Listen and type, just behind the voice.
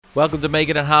Welcome to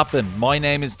Making It Happen. My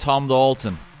name is Tom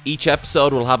Dalton. Each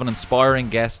episode will have an inspiring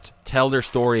guest tell their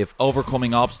story of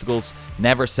overcoming obstacles,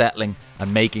 never settling,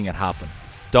 and making it happen.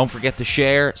 Don't forget to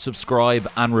share, subscribe,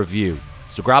 and review.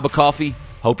 So grab a coffee.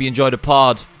 Hope you enjoy the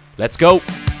pod. Let's go.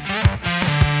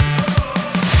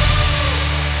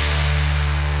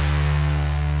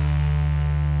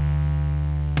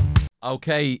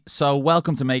 Okay, so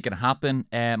welcome to Make It Happen.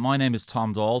 My name is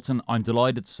Tom Dalton. I'm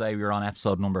delighted to say we're on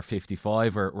episode number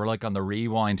 55. We're like on the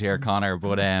rewind here, Conor,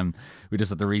 but we just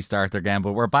had to restart again.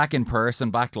 But we're back in person,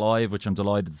 back live, which I'm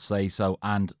delighted to say so.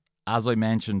 And as I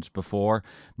mentioned before,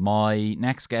 my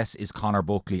next guest is Conor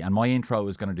Buckley, and my intro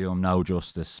is going to do him no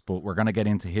justice, but we're going to get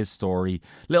into his story,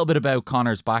 a little bit about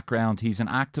Conor's background. He's an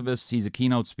activist, he's a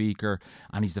keynote speaker,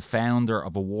 and he's the founder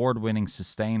of award-winning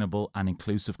sustainable and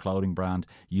inclusive clothing brand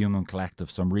Human Collective.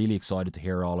 So I'm really excited to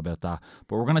hear all about that.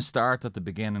 But we're going to start at the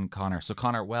beginning, Conor. So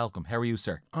Conor, welcome. How are you,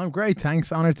 sir? I'm great,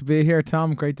 thanks. Honoured to be here,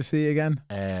 Tom. Great to see you again.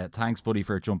 Thanks, buddy,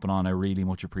 for jumping on. I really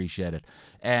much appreciate it.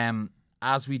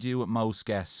 As we do with most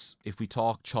guests, if we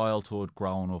talk childhood,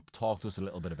 growing up, talk to us a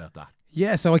little bit about that.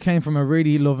 Yeah, so I came from a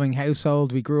really loving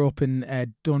household. We grew up in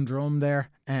Dundrum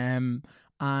there, and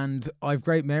I've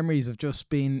great memories of just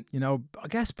being, I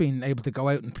guess being able to go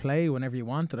out and play whenever you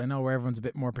wanted. I know where everyone's a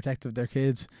bit more protective of their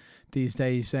kids these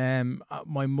days.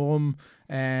 My mum,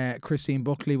 Christine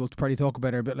Buckley, we'll probably talk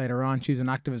about her a bit later on. She was an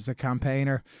activist, a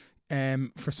campaigner.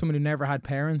 For someone who never had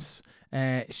parents,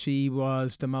 she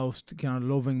was the most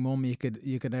loving mum you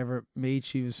could ever meet.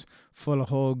 She was full of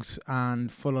hugs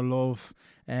and full of love.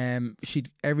 She'd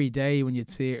every day when you'd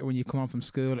see her, when you come home from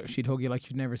school, she'd hug you like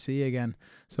you'd never see you again.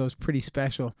 So it was pretty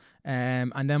special.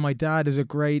 And then my dad is a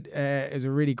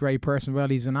really great person. Well,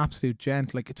 he's an absolute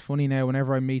gent. Like, it's funny now,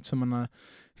 whenever I meet someone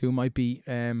who might be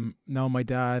know my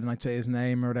dad, and I'd say his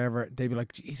name or whatever, they'd be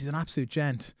like, he's an absolute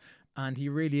gent. And he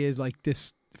really is like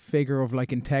this figure of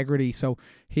like integrity. So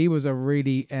he was a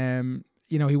really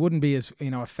he wouldn't be as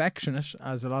affectionate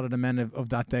as a lot of the men of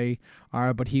that day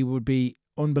are, but he would be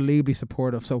unbelievably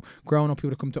supportive. So growing up, he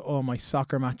would have come to all my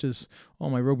soccer matches, all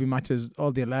my rugby matches,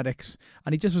 all the athletics,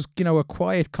 and he just was a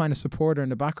quiet kind of supporter in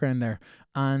the background there.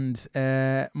 And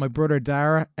my brother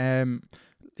Dara,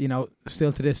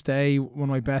 still to this day one of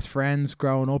my best friends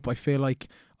growing up. I feel like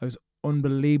I was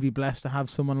unbelievably blessed to have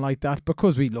someone like that,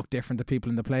 because we look different to people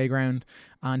in the playground,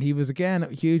 and he was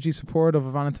again hugely supportive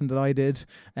of anything that I did.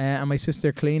 And my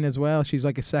sister Clean as well, she's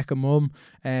like a second mum,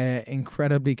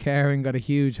 incredibly caring, got a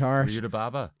huge heart. Were you the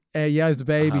baba? Yeah, I was the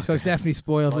baby, so I was definitely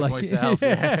spoiled like myself.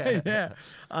 yeah.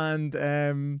 And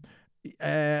it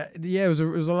was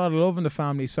a lot of love in the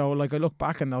family. So like, I look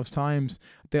back in those times,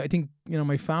 I think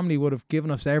my family would have given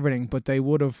us everything, but they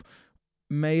would have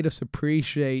made us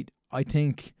appreciate, I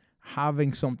think,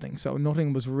 having something. So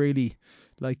nothing was really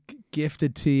like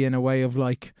gifted to you in a way of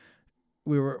like,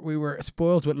 we were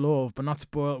spoiled with love, but not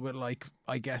spoiled with like,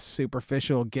 I guess,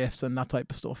 superficial gifts and that type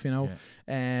of stuff. My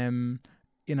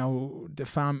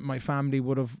family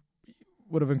would have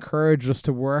encouraged us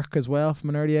to work as well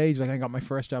from an early age. Like, I got my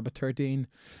first job at 13,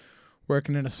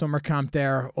 working in a summer camp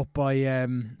there up by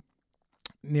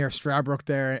near Stradbrook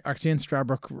there, actually in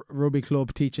Stradbrook Rugby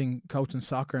Club, coaching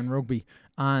soccer and rugby,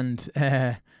 and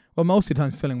most of the time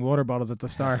filling water bottles at the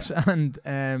start. And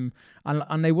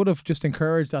they would have just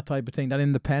encouraged that type of thing, that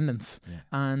independence.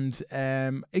 And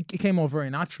it came over very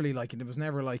naturally. Like, it was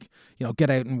never like, get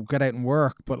out and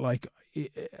work, but like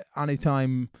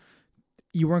anytime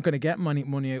you weren't going to get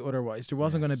money out otherwise. There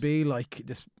wasn't going to be like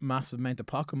this massive amount of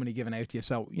pocket money given out to you.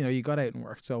 So, you got out and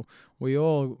worked. So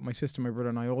my sister, my brother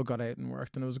and I all got out and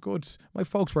worked, and it was good. My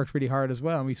folks worked really hard as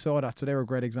well, and we saw that. So they were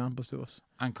great examples to us.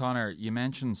 And Conor, you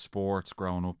mentioned sports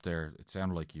growing up there. It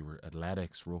sounded like you were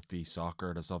athletics, rugby,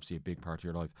 soccer. That's obviously a big part of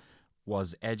your life.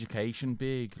 Was education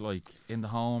big, like in the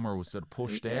home, or was it a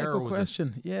push there? Good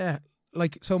question. Yeah.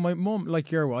 Like, so my mum,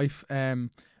 like your wife,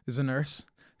 is a nurse.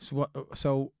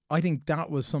 So I think that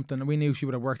was something we knew she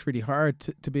would have worked really hard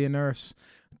to be a nurse.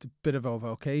 It's a bit of a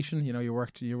vocation, you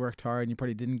worked hard, and you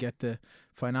probably didn't get the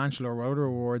financial or other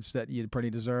rewards that you'd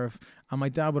probably deserve. And my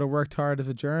dad would have worked hard as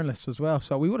a journalist as well,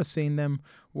 so we would have seen them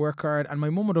work hard. And my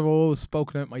mum would have always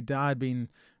spoken about my dad being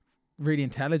really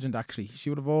intelligent. Actually, she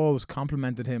would have always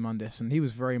complimented him on this, and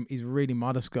he's a really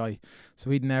modest guy, so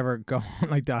he'd never go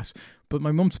like that. But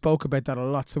my mum spoke about that a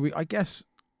lot, so I guess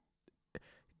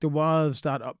there was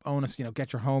that onus,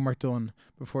 get your homework done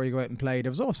before you go out and play. There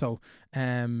was also,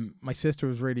 my sister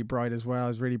was really bright as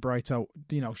well. So,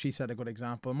 she set a good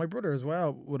example. And my brother as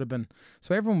well would have been.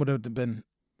 So everyone would have been,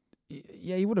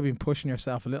 you would have been pushing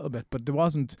yourself a little bit, but there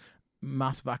wasn't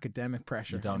massive academic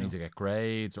pressure. You don't need to get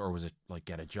grades, or was it like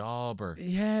get a job, or?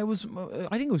 Yeah, it was.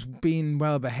 I think it was being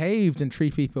well behaved and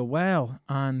treat people well.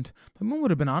 And my mum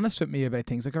would have been honest with me about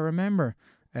things. Like I remember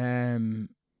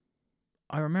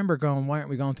going, why aren't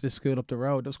we going to this school up the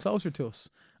road? It was closer to us.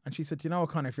 And she said, you know what,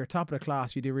 Conor, if you're top of the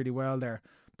class, you do really well there.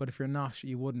 But if you're not,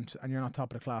 you wouldn't, and you're not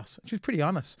top of the class. She was pretty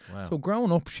honest. Wow. So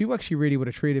growing up, she actually really would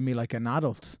have treated me like an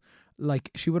adult.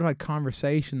 Like she would have had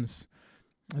conversations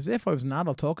as if I was an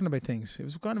adult talking about things. It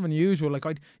was kind of unusual. Like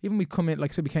we come in,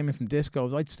 like say we came in from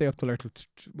discos, I'd stay up till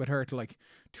with her till like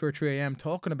 2 or 3 a.m.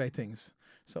 talking about things.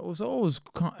 So it was always,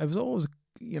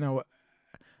 you know,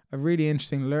 a really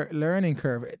interesting learning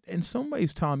curve. In some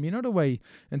ways, Tom, you know the way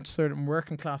in certain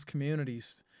working class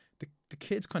communities, the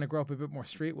kids kind of grow up a bit more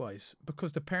streetwise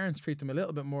because the parents treat them a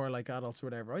little bit more like adults or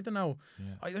whatever. I don't know.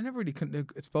 Yeah. I never really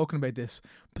spoken about this.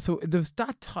 But so there's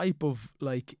that type of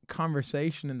like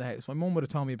conversation in the house. My mum would have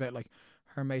told me about like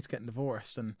her mates getting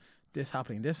divorced and this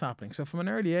happening. So from an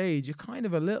early age, you're kind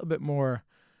of a little bit more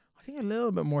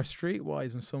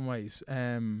streetwise in some ways.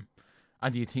 And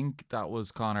do you think that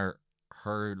was Conor,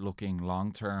 her looking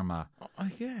long term at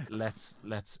yeah, let's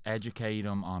educate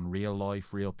them on real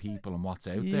life, real people, and what's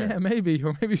out there? Yeah, maybe,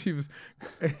 or maybe she was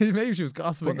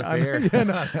gossiping. The fear.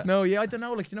 No, I don't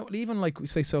know. Like, you know, even like we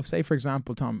say for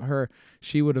example, Tom,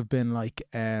 she would have been like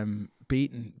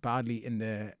beaten badly in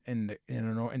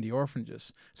the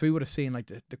orphanages. So we would have seen like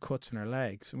the cuts in her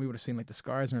legs, and we would have seen like the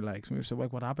scars in her legs. And we would have said,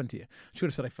 like, what happened to you? She would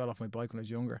have said, I fell off my bike when I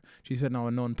was younger. She said, no,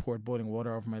 a nun poured boiling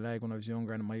water over my leg when I was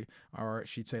younger, or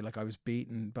she'd say like I was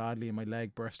beaten badly and my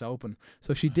leg burst open.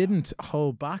 So she didn't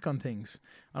hold back on things.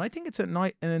 And I think it's at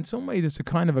night, and in some ways it's a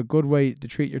kind of a good way to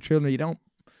treat your children. You don't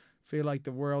feel like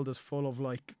the world is full of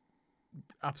like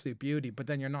absolute beauty, but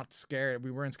then you're not scared.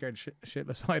 We weren't scared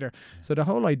shitless either. Yeah. So the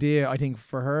whole idea, I think,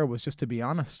 for her was just to be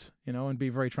honest, you know, and be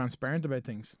very transparent about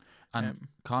things. And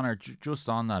Conor, just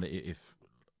on that, if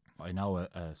I know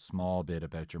a small bit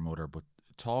about your mother, but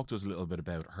talk to us a little bit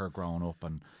about her growing up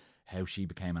and how she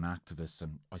became an activist,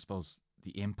 and I suppose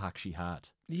the impact she had.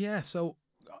 Yeah, so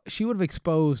she would have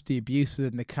exposed the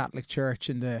abuses in the Catholic Church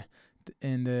in the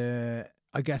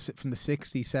I guess from the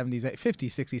 60s, 70s, 50s,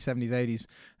 60s, 70s,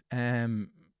 80s,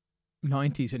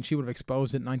 90s, and she would have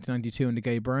exposed it in 1992 in the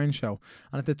Gay Byrne show.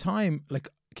 And at the time, like,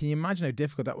 can you imagine how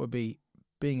difficult that would be,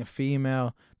 being a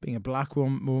female, being a black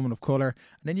woman of colour?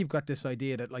 And then you've got this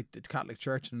idea that, like, the Catholic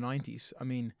Church in the 90s, I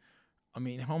mean,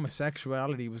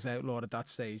 homosexuality was outlawed at that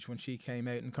stage when she came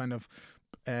out and kind of,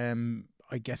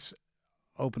 I guess,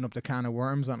 opened up the can of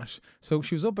worms on it. So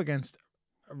she was up against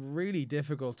a really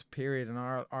difficult period in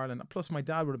Ireland. Plus, my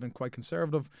dad would have been quite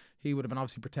conservative. He would have been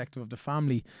obviously protective of the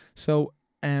family. So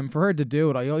for her to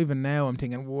do it, even now I'm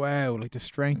thinking, wow, like the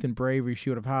strength and bravery she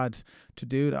would have had to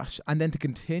do that, and then to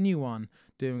continue on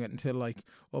doing it until like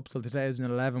up till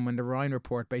 2011, when the Ryan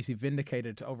report basically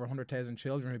vindicated over 100,000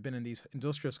 children who've been in these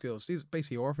industrial schools, these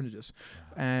basically orphanages.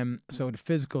 So the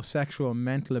physical, sexual,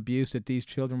 mental abuse that these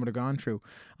children would have gone through.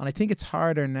 And I think it's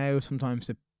harder now sometimes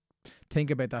to think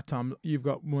about that, Tom. You've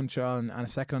got one child and a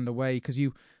second on the way, because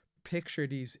you picture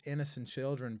these innocent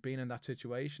children being in that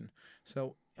situation.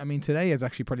 So I mean, today is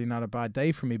actually probably not a bad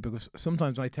day for me, because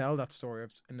sometimes when I tell that story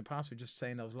in the past, we're just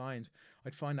saying those lines,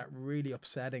 I'd find that really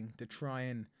upsetting to try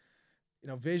and, you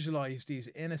know, visualize these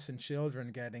innocent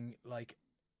children getting like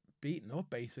beaten up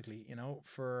basically, you know,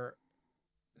 for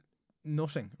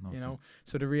nothing, you know.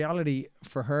 So the reality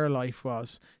for her life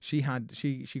was she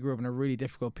grew up in a really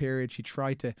difficult period. She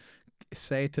tried to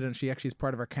say to them, she actually, as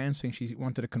part of her counselling, she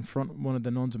wanted to confront one of the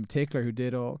nuns in particular who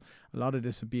did a lot of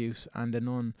this abuse, and the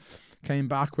nun came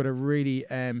back with a really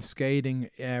scathing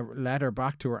letter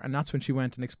back to her, and that's when she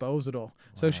went and exposed it all. Wow.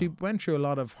 So she went through a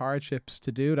lot of hardships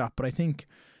to do that, but I think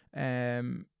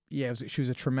she was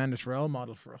a tremendous role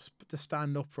model for us, but to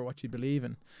stand up for what you believe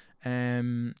in,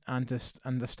 and to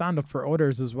stand up for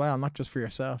others as well, not just for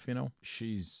yourself, you know.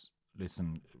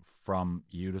 Listen, from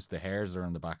you, just the hairs are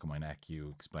on the back of my neck,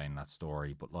 you explain that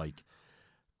story, but like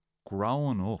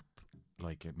growing up,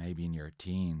 like maybe in your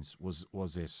teens, was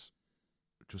it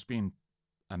just being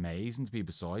amazing to be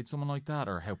beside someone like that,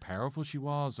 or how powerful she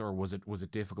was, or was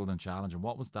it difficult and challenging?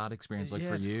 What was that experience like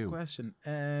for it's you? A good question.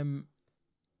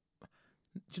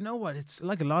 Do you know what? It's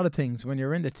like a lot of things. When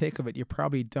you're in the thick of it, you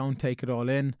probably don't take it all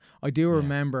in. I do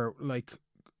remember like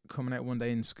coming out one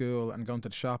day in school and going to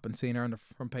the shop and seeing her on the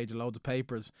front page of loads of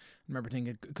papers. I remember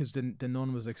thinking, because the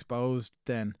nun was exposed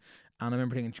then, and I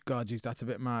remember thinking, God, geez, that's a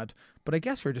bit mad. But I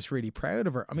guess we're just really proud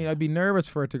of her. I mean, I'd be nervous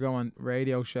for her to go on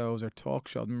radio shows or talk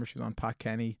shows. I remember she was on Pat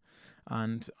Kenny,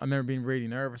 and I remember being really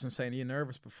nervous and saying, are you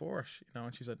nervous before? You know,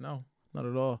 and she said, no, not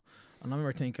at all. And I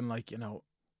remember thinking, like, you know,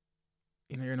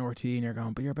 you're in RT and you're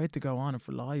going, but you're about to go on it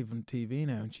for live on TV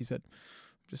now. And she said,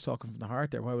 I'm just talking from the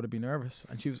heart there. Why would I be nervous?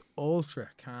 And she was ultra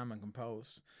calm and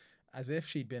composed, as if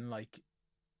she'd been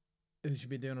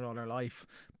doing it all her life.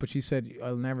 But she said,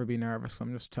 I'll never be nervous.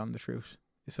 I'm just telling the truth.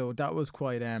 So that was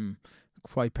quite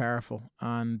powerful.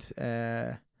 And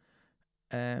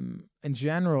in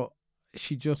general,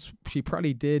 she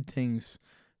probably did things.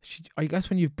 I guess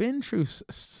when you've been through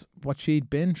what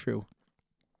she'd been through,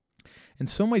 in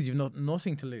some ways you've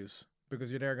nothing to lose,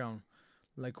 because you're there going,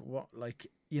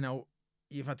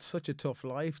 you've had such a tough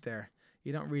life there.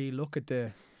 You don't really look at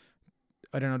the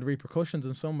repercussions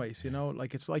in some ways,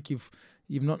 it's like you've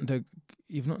nothing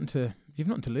to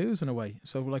lose in a way.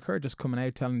 So like her just coming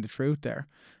out telling the truth there,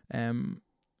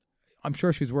 I'm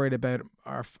sure she was worried about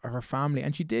her family,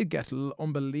 and she did get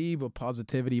unbelievable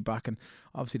positivity back. And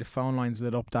obviously the phone lines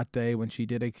lit up that day when she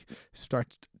did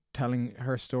start telling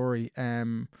her story.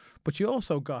 But she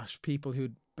also got people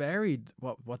who'd buried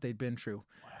what they'd been through.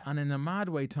 Wow. And in a mad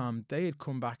way, Tom, they had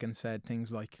come back and said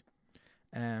things like,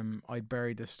 I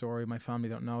buried this story. My family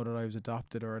don't know that I was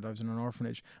adopted or that I was in an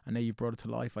orphanage, and now you've brought it to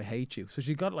life. I hate you. So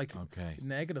she got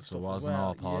negative stuff. So it wasn't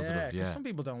all positive. Yeah, some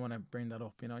people don't want to bring that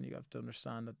up, and you have to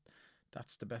understand that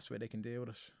that's the best way they can deal with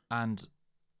it. And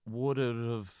would it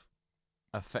have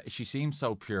she seems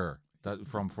so pure that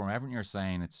from everything you're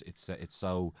saying, it's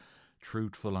so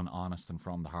truthful and honest and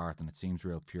from the heart, and it seems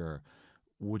real pure.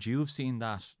 Would you have seen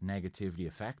that negativity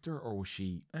affect her, or was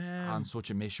she on such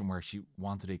a mission where she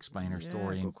wanted to explain her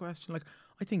story? Good question.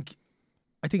 I think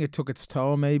it took its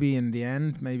toll maybe in the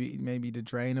end, maybe the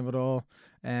drain of it all.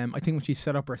 I think when she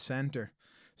set up her centre,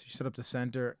 the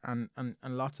centre, and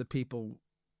lots of people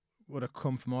would have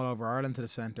come from all over Ireland to the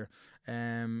centre,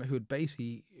 who would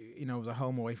basically, it was a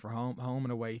home away for home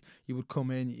and away. You would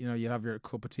come in, you'd have your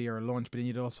cup of tea or lunch, but then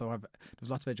you'd also have, there was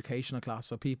lots of educational class,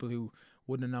 so people who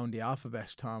wouldn't have known the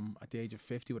alphabet, Tom, at the age of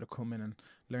 50 would have come in and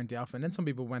learned the alphabet. And then some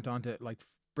people went on to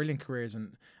brilliant careers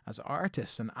and as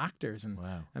artists and actors, and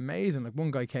wow. Amazing. Like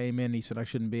one guy came in, he said, I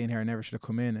shouldn't be in here, I never should have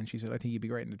come in. And she said, I think you'd be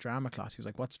great in the drama class. He was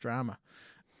like, what's drama?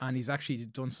 And he's actually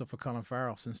done stuff with Colin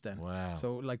Farrell since then. Wow.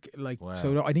 So wow.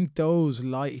 So I think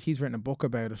he's written a book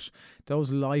about it.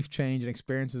 Those life-changing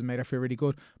experiences made her feel really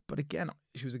good. But again,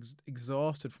 she was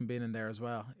exhausted from being in there as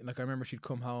well. I remember she'd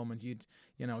come home and she'd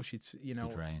be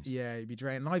drained. Yeah, you'd be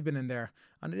drained. And I've been in there,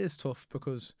 and it is tough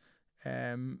because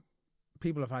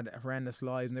people have had horrendous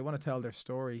lives and they want to tell their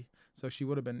story. So she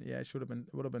would have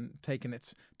been taking,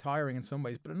 it's tiring in some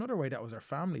ways, but another way that was her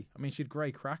family. I mean, she had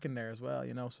great crack in there as well,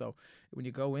 So when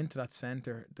you go into that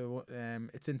centre,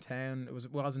 it's in town. It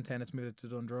was in town. It's moved to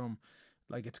Dundrum.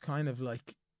 It's kind of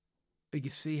you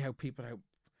see how people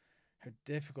how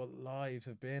difficult lives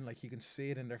have been. You can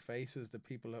see it in their faces. The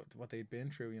people what they've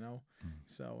been through,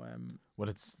 So well,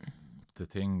 it's the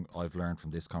thing I've learned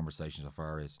from this conversation so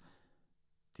far is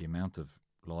the amount of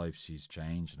lives she's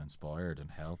changed and inspired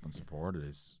and helped and supported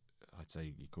is, I'd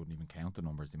say you couldn't even count the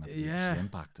numbers, the amount of people she's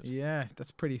impacted. Yeah, that's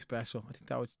pretty special. I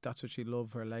think that's what she'd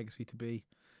love her legacy to be.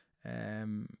 I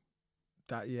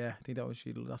think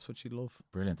that's what she'd love.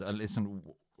 Brilliant. Listen,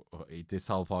 this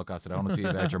whole podcast, I don't want to be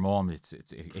about your mom.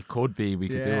 It could be. We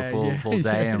could do a full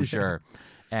day, I'm sure.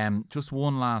 Just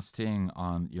one last thing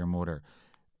on your mother.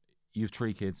 You've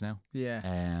 3 kids now.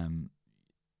 Yeah.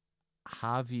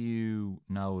 Have you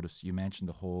noticed, you mentioned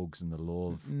the hugs and the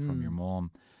love from your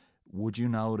mom, would you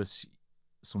notice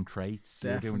some traits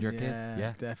you're doing with your kids?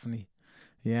 Yeah, definitely.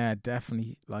 Yeah,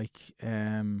 definitely.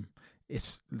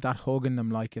 It's that hugging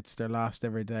them like it's their last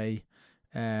ever day.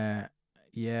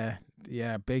 Yeah,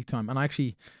 big time. And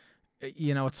actually,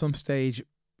 at some stage,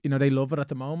 they love it at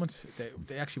the moment.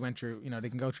 They actually went through, they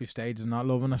can go through stages of not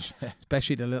loving it,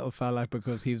 especially the little fella,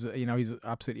 because he's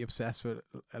absolutely obsessed with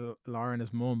Lauren,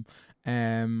 his mum.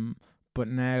 But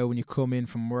now when you come in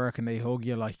from work and they hug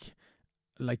you,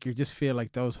 you just feel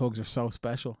like those hugs are so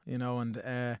special, and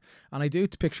I do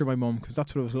picture my mum, because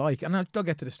that's what it was like. And they'll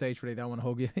get to the stage where they don't want to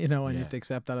hug you, and you have to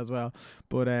accept that as well.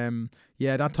 But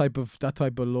that type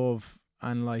of love,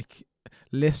 and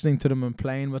listening to them and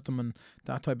playing with them and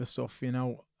that type of stuff,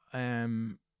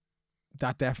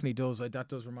 that definitely does. That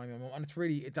does remind me of my mum. And it's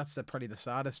really, that's probably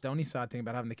the only sad thing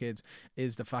about having the kids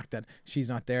is the fact that she's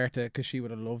not there because she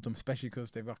would have loved them, especially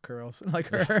because they've got curls like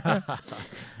her.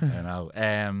 I know.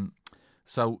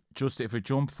 So just if we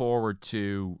jump forward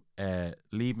to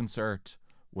Leaving Cert,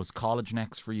 was college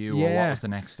next for you, or what was the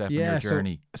next step in your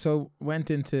journey? So went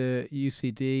into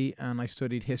UCD and I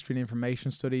studied history and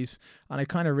information studies, and I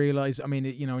kind of realised, I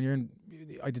mean,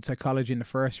 I did psychology in the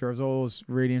first year. I was always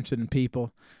really interested in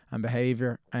people and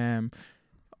behaviour.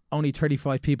 Only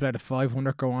 35 people out of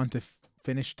 500 go on to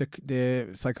finished the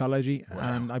psychology,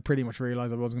 Wow. and I pretty much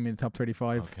realised I wasn't going to be in the top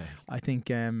 35. Okay. I think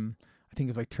it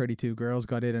was like 32 girls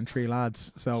got in and 3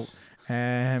 lads. So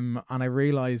and I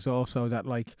realised also that,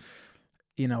 like,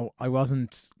 you know, I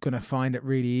wasn't going to find it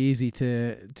really easy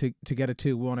to get a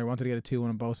 2-1. I wanted to get a 2-1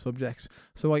 in both subjects.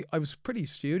 So I was pretty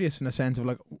studious in a sense of,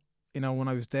 like, you know, when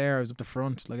I was there, I was up the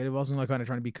front. Like, it wasn't like kind of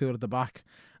trying to be cool at the back.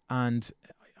 And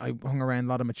I hung around a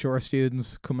lot of mature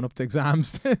students coming up to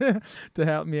exams to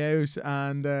help me out.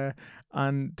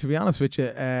 And to be honest with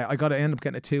you, I got to end up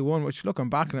getting a 2-1, which, looking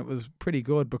back, and it was pretty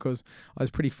good because I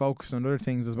was pretty focused on other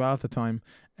things as well at the time.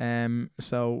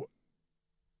 So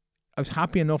I was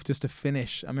happy enough just to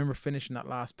finish. I remember finishing that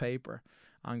last paper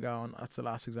and going, that's the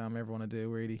last exam I ever want to do,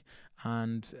 really.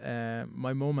 And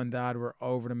my mum and dad were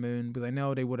over the moon, because I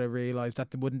know they would have realised that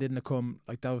didn't have come,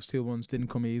 like, those 2-1s didn't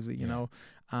come easily, you know.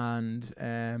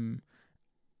 And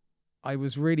I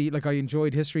was really, like, I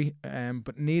enjoyed history,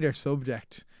 but neither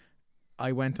subject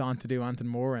I went on to do anything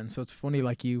more in. So it's funny,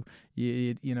 like, you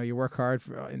know, you work hard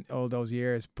for in all those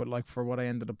years, but, like, for what I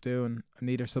ended up doing,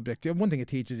 neither subject. One thing it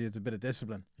teaches you is a bit of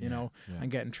discipline, you know, and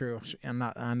getting through it, and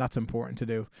that's important to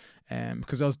do,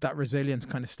 because that resilience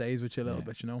kind of stays with you a little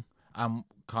bit, you know.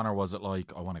 Conor, was it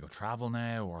like, I want to go travel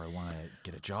now, or I want to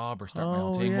get a job or start my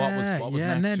own thing? What was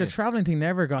next? No, the traveling thing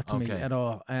never got to me Okay. at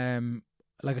all.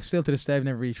 Like, I still to this day, I've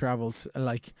never really travelled.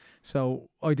 Like, so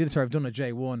I did. So I've done a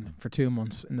J1 for 2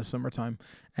 months in the summertime.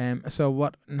 So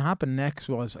what happened next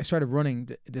was I started running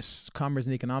this Commerce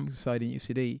and Economics Society in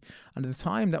UCD, and at the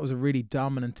time that was a really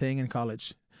dominant thing in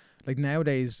college. Like,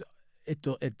 nowadays, it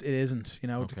isn't. You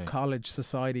know, Okay. college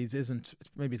societies isn't.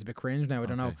 Maybe it's a bit cringe now. I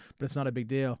don't know, but it's not a big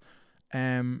deal.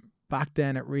 Back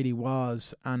then it really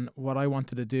was, and what I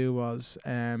wanted to do was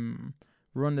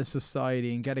run this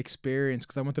society and get experience,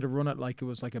 because I wanted to run it like it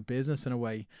was like a business in a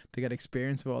way, to get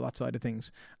experience of all that side of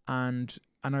things. And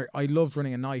I loved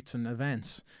running nights and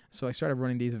events, so I started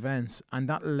running these events, and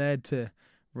that led to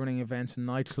running events in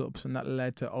nightclubs, and that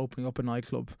led to opening up a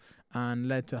nightclub, and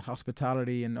led to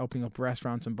hospitality and opening up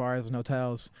restaurants and bars and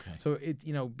hotels. Okay. So it,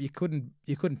 you know, you couldn't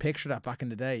picture that back in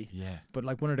the day. Yeah. But,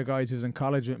 like, one of the guys who was in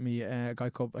college with me, two of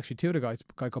the guys,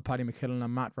 a guy called Paddy McKillen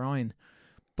and Matt Ryan,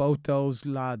 both those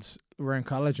lads were in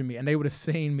college with me, and they would have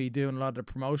seen me doing a lot of the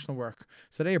promotional work.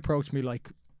 So they approached me, like,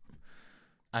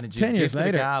 And did 10 you years give to the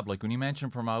later. gab? Like, when you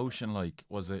mentioned promotion, like,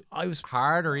 was it I was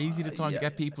hard or easy at the time to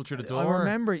get people through the door?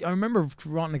 I remember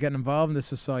wanting to get involved in this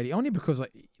society, only because,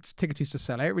 like, tickets used to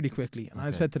sell out really quickly. And I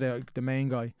Okay. said to the main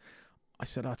guy, I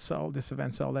said, "Oh, it's sold. This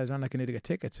event sold out. I need to get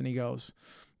tickets." And he goes,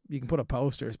 "You can put up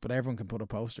posters, but everyone can put up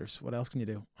posters. What else can you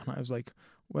do?" And I was like,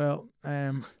 "Well,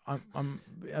 I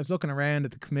was looking around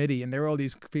at the committee, and there were all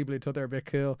these people who thought they were a bit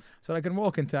cool. So I can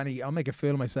walk into I'll make a fool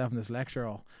of myself in this lecture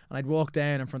hall, and I'd walk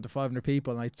down in front of 500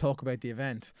 people, and I'd talk about the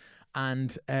event.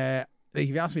 And like, if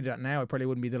you asked me to do that now, I probably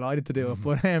wouldn't be delighted to do it.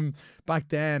 But back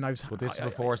then, I was. But this is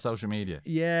before social media.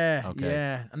 Yeah, Okay.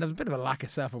 yeah, and there was a bit of a lack of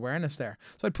self-awareness there.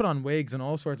 So I'd put on wigs and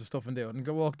all sorts of stuff and do it, and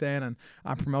go walk down and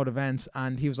promote events.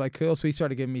 And he was like, "Cool." So he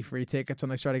started giving me free tickets,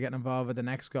 and I started getting involved with the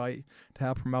next guy to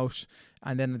help promote.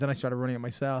 And then I started running it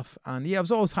myself. And yeah, I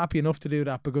was always happy enough to do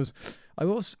that, because I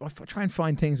try and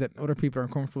find things that other people are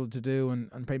uncomfortable to do,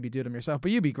 and maybe do them yourself. But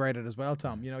you'd be great at it as well,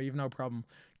 Tom. You know, you've no problem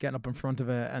getting up in front of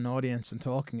an audience and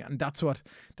talking. And that's what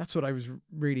I was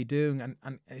really doing.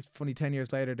 And it's funny, 10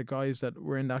 years later, the guys that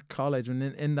were in that college and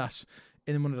in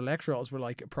one of the lecture halls were,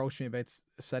 like, approaching me about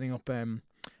setting up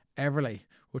Everley,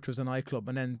 which was a nightclub,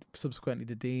 and then subsequently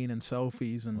the Dean and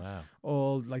Sophie's, and Wow.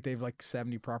 all, like, they've like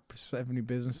 70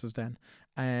 businesses then.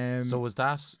 So was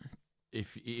that,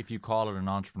 if you call it an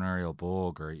entrepreneurial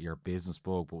bug or your business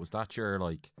bug, but was that your,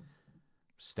 like,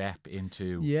 step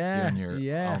into doing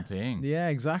your own thing? Yeah,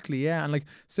 exactly. Yeah, and, like,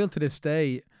 still to this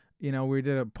day, you know, we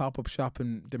did a pop-up shop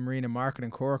in the Marina Market in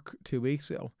Cork 2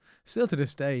 weeks ago. Still to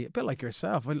this day, a bit like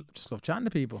yourself, I just love chatting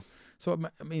to people. So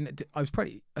I mean, I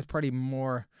probably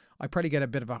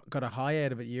got a high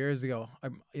out of it years ago.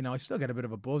 I still get a bit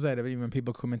of a buzz out of it, even when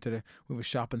people come into we were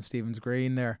shop in Stephen's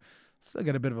Green there. Still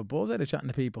get a bit of a buzz out of chatting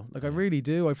to people. Like, I really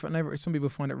do. Some people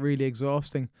find it really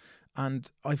exhausting,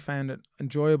 and I found it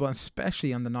enjoyable,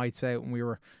 especially on the nights out when we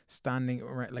were standing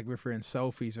around, like, if we were in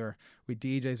Sophie's or with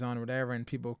DJs on or whatever, and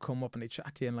people come up and they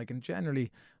chat to you, and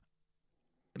generally,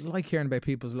 I like hearing about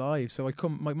people's lives. So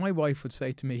my wife would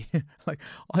say to me, like,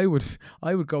 I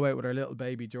would go out with our little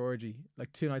baby Georgie.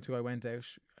 Like, 2 nights ago I went out.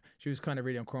 she was kind of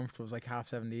really uncomfortable. It was like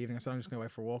 7:30 in the evening. I said, I'm just going to go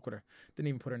out for a walk with her. Didn't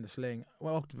even put her in the sling. I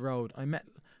walked up the road. I met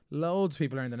loads of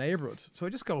people around the neighbourhood. So I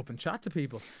just go up and chat to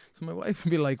people. So my wife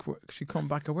would be like, she'd come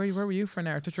back, where were you for an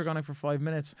hour? I thought you were gone out for 5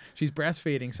 minutes. She's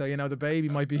breastfeeding, so, you know, the baby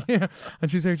might be,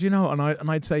 and she's like, you know, and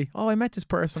I'd say, oh, I met this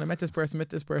person. I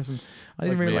didn't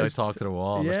Like realise. I talk to the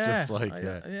wall. Yeah, it's just like,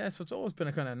 yeah. So it's always been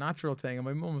a kind of natural thing. And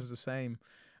my mum was the same.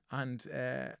 And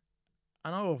I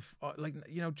know, like,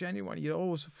 you know, genuinely,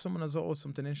 someone has always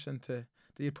something interesting that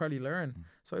you'd probably learn.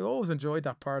 So I always enjoyed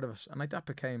that part of it, and like that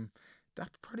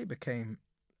probably became.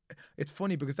 It's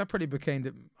funny because that probably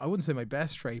became I wouldn't say my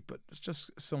best trait, but it's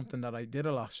just something that I did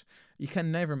a lot. You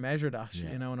can never measure that,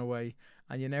 you know, in a way,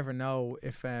 and you never know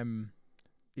if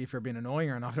you're being annoying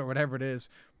or not or whatever it is.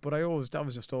 But that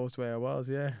was just always the way I was,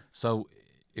 yeah. So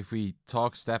if we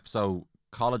talk steps, so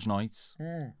college nights.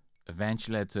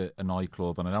 Eventually led to a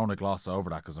nightclub, and I don't want to gloss over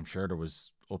that because I'm sure there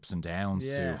was ups and downs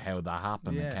to how that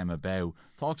happened and came about.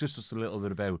 Talk to us just a little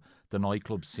bit about the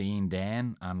nightclub scene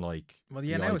then, and like. Well,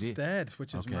 yeah, now it's dead,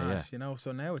 which is mad, you know.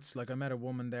 So now it's like I met a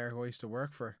woman there who I used to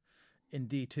work for in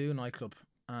D2 nightclub,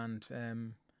 and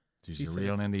she's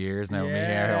reeling in the years now. Me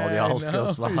here, all the old school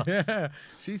spots. Yeah,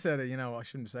 she said, you know, I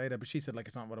shouldn't say that, but she said like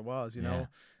it's not what it was, you know,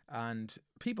 and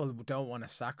people don't want to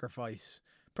sacrifice.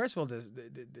 First of all,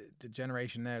 the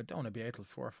generation now don't want to be out till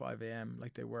 4 or 5 a.m.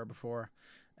 like they were before,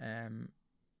 and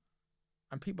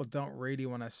people don't really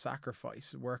want to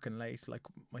sacrifice working late like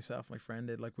myself, my friend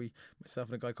did. Like myself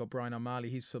and a guy called Brian O'Malley.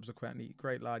 He's subsequently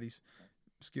great lad. He's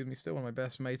still one of my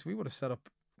best mates. We would have set up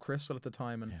Crystal at the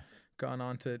time and gone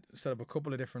on to set up a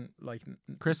couple of different like.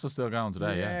 Crystal's still going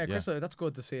today, yeah. Crystal, that's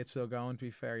good to see it's still going. To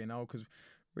be fair, you know, because.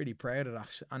 Really proud of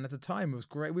that, and at the time it was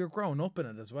great. We were growing up in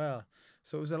it as well,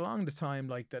 so it was along the time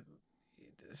like that.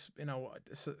 You know, I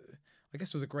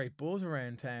guess there was a great buzz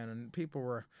around town, and people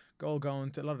were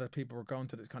going to. A lot of the people were going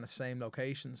to the kind of same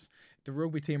locations. The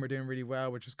rugby team were doing really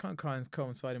well, which was kind of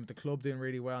coinciding with the club doing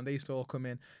really well, and they used to all come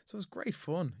in. So it was great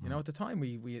fun. You know, at the time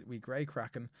we great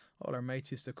crack, and all our mates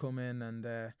used to come in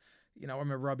and. You know, I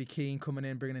remember Robbie Keane coming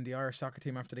in, bringing in the Irish soccer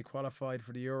team after they qualified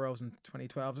for the Euros in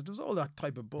 2012. So there was all that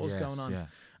type of buzz going on. Yeah.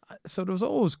 So there was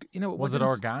always, you know, was it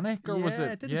organic or was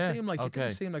it? It didn't seem like it didn't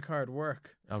seem like hard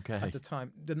work. Okay. At the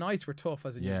time, the nights were tough,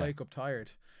 as in you wake up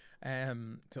tired,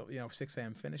 till 6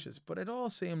 a.m. finishes. But it all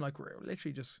seemed like we're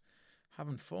literally just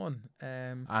having fun.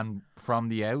 And from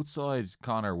the outside,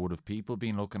 Conor, would have people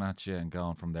been looking at you and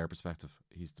going from their perspective,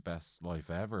 he's the best life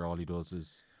ever. All he does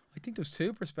is. I think there's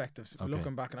two perspectives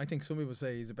looking back, and I think some people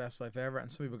say he's the best life ever,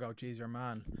 and some people go, "Geez, your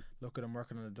man, look at him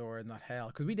working on the door in that hell."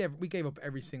 Because we gave up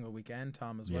every single weekend,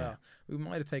 Tom, as well. We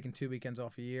might have taken 2 weekends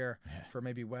off a year for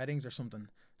maybe weddings or something.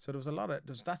 So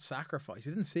there's that sacrifice.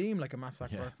 It didn't seem like a mass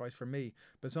sacrifice for me,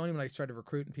 but it's only when I started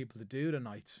recruiting people to do the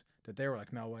nights that they were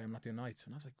like, "No way, I'm not doing nights."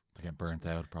 And I was like, "They get burnt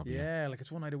out, probably." Yeah, like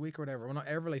it's one night a week or whatever. When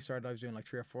Everly started, I was doing like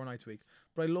 3 or 4 nights a week,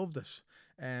 but I loved it.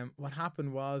 What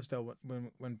happened was though,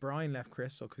 when Brian left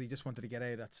Crystal, because he just wanted to get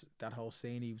out of that whole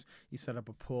scene, he set up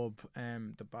a pub,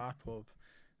 the Bat Pub.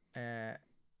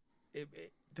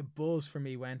 The buzz for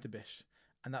me went a bit,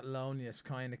 and that loneliness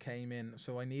kind of came in.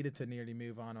 So I needed to nearly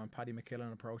move on. And Paddy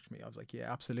McKillen approached me. I was like,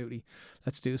 "Yeah, absolutely,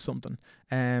 let's do something."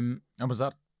 And was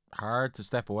that hard to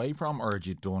step away from, or had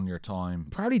you done your time?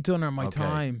 Probably done my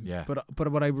time. Yeah.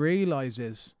 But what I realised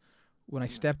is when I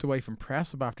stepped away from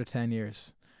press up after 10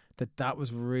 years, that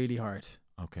was really hard.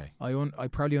 Okay. I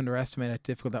probably underestimated how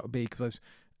difficult that would be, because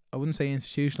I wouldn't say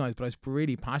institutionalised, but I was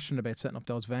really passionate about setting up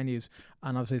those venues,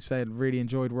 and obviously I said really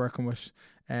enjoyed working with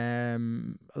a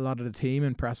lot of the team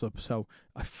in press up. So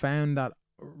I found that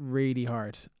really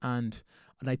hard, and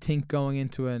I think going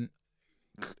into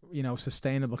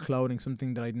sustainable clothing,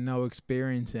 something that I'd no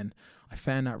experience in, I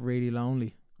found that really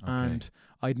lonely. Okay. And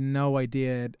I'd no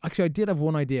idea. Actually, I did have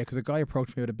one idea, because a guy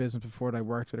approached me with a business before that I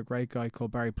worked with, a great guy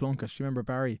called Barry Plunkett. Do you remember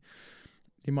Barry?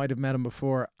 You might have met him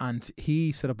before, and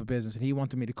he set up a business and he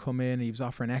wanted me to come in. He was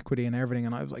offering equity and everything,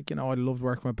 and I was like, I loved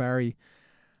working with Barry.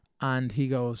 And he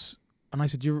goes, and I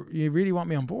said, you really want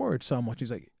me on board so much?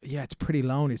 He's like, yeah, it's pretty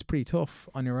lonely, it's pretty tough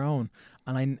on your own.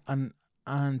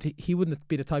 And he wouldn't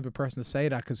be the type of person to say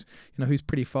that, because he's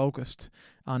pretty focused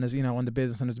on his on the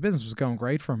business, and his business was going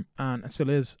great for him, and it still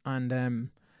is. And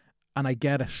I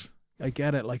get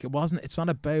it. Like it's not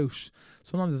about,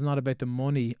 sometimes it's not about the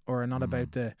money or not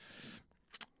about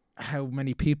how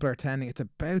many people are attending. It's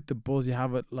about the buzz you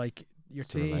have with like your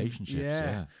team. Relationships.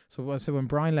 Yeah. So when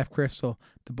Brian left Crystal,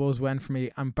 the buzz went for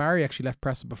me, and Barry actually left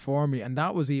Preston before me, and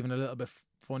that was even a little bit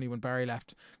funny when Barry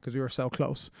left, because we were so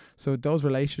close. So those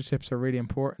relationships are really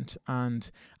important,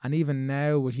 and even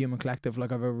now with Human Collective,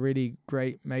 like I have a really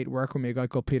great mate working with me, a guy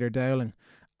called Peter Dowling,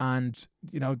 And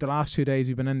the last 2 days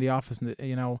we've been in the office in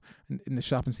the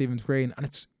shop in Stephen's Green, and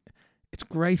it's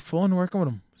great fun working with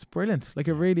him. It's brilliant. Like,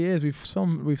 it really is. We've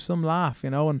some laugh,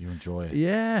 and you enjoy it.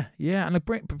 Yeah. And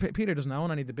like, Peter doesn't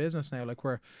own any of the business now. Like,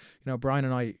 we're, Brian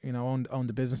and I, own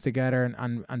the business together,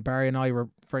 and Barry and I were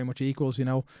very much equals,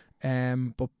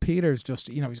 but Peter's just,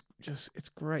 it's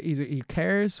great. He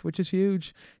cares, which is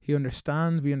huge. He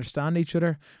understands. We understand each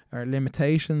other, our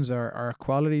limitations, our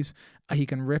qualities. He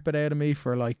can rip it out of me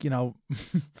for, like,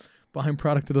 buying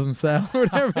product that doesn't sell or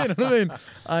whatever, you know what I mean?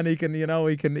 And he can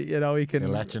He'll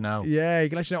let you know. Yeah, he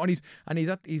can let you know.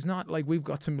 And he's not like, we've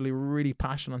got somebody really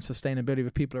passionate on sustainability,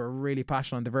 but people who are really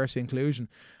passionate on diversity and inclusion.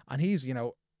 And he's,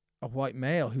 a white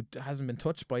male who hasn't been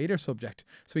touched by either subject,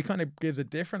 so he kind of gives a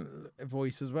different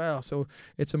voice as well. So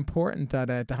it's important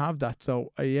that to have that.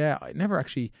 So I never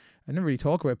really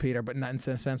talk about Peter, but in a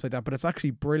sense like that. But it's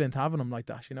actually brilliant having him like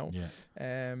that,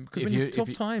 Yeah. Because when you have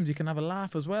tough times, you can have a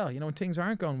laugh as well, when things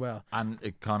aren't going well. And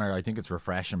Conor, I think it's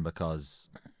refreshing, because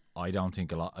I don't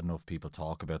think enough people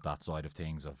talk about that side of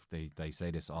things. Of they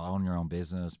say this, own your own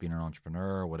business, being an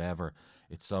entrepreneur, whatever.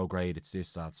 It's so great. It's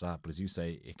this, that's that. But as you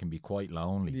say, it can be quite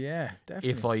lonely. Yeah, definitely.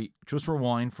 If I just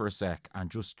rewind for a sec,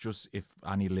 and just if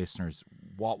any listeners,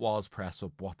 what was Press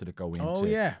Up? What did it go into? Oh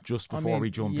yeah. Just before we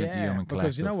jump into Human Collective.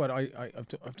 Because you know what,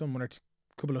 I've done one or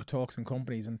couple of talks in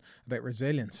companies and about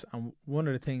resilience, and one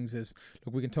of the things is,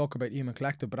 look, we can talk about Human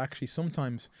Collective, but actually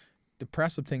sometimes the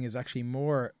Press Up thing is actually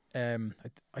more, I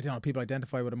don't know, people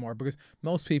identify with it more, because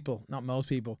most people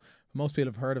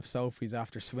have heard of Sophie's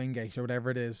after Swingate or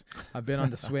whatever it is. I've been on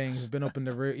the swings, I've been up in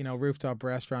the rooftop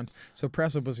restaurant. So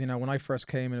Press Up was, when I first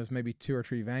came in, it was maybe 2 or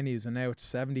 3 venues, and now it's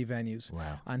 70 venues.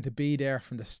 Wow. And to be there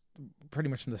pretty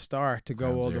much from the start, to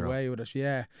go all the way with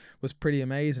it, was pretty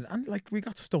amazing. And like, we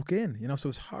got stuck in, so it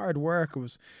was hard work.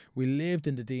 We lived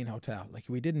in the Dean Hotel. Like,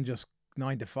 we didn't just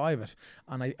 9 to 5 it.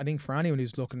 And I think for anyone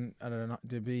who's looking at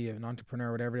to be an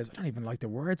entrepreneur, whatever it is, I don't even like the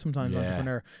word sometimes,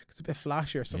 entrepreneur, because it's a bit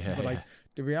flashy or something. But like,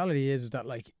 the reality is that,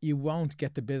 like, you won't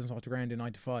get the business off the ground in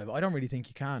 9 to 5. I don't really think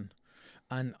you can.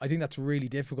 And I think that's really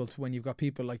difficult when you've got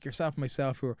people like yourself and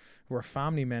myself who are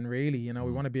family men, really.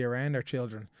 We want to be around our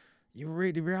children. The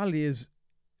reality is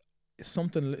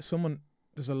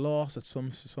there's a loss at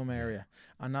some area,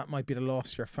 and that might be the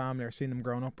loss to your family or seeing them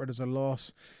growing up, or there's a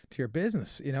loss to your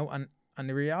business, and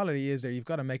the reality is that you've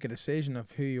got to make a decision of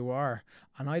who you are.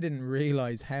 And I didn't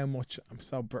realize how much, I'm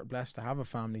so blessed to have a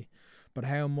family, but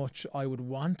how much I would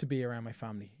want to be around my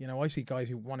family. I see guys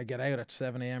who want to get out at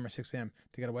 7 a.m. or 6 a.m.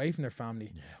 to get away from their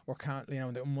family, or can't,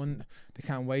 they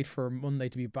can't wait for Monday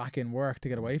to be back in work to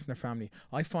get away from their family.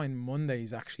 I find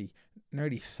Mondays actually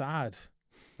nearly sad.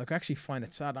 Like, I actually find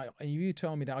it sad. If you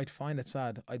told me that I'd find it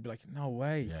sad, I'd be like, no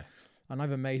way. Yeah. And I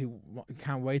have a mate who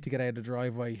can't wait to get out of the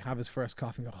driveway, have his first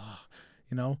coffee, and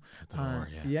go,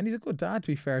 and he's a good dad, to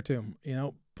be fair to him,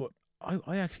 but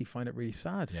I actually find it really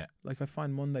sad. Yeah. Like, I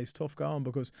find Mondays tough going,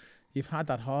 because you've had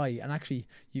that high, and actually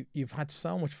you've had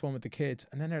so much fun with the kids,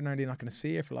 and then they're nearly not going to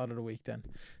see you for a lot of the week then.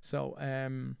 So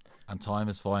and time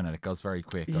is fine, and it goes very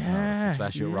quick. I've noticed,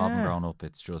 especially with Robin growing up,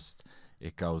 it's just,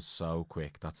 it goes so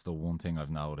quick. That's the one thing I've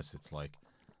noticed. It's like,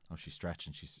 oh, she's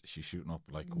stretching, she's shooting up.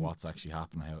 Like, what's actually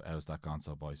happening? How's that gone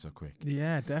so by so quick?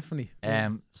 Yeah, definitely.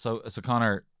 So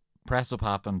Conor, Press Up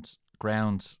happened.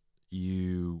 Ground,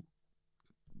 you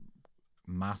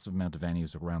massive amount of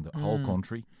venues around the whole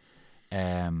country.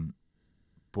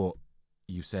 But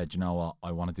you said, you know what,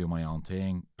 I want to do my own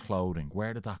thing. Clothing.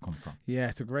 Where did that come from? Yeah,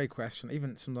 it's a great question.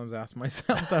 Even sometimes I ask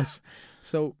myself that.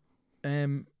 So,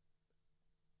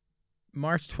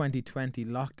 March 2020,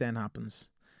 lockdown happens.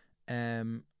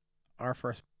 Our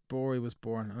first boy was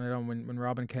born, and I don't know, when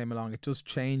Robin came along, it just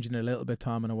changed in a little bit,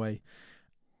 Tom, in a way.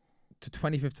 To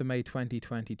 25th of May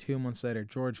 2020, 2 months later,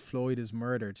 George Floyd is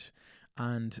murdered,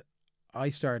 and I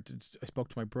spoke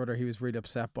to my brother. He was really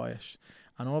upset by it,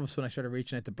 and all of a sudden I started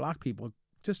reaching out to black people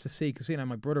just to see, because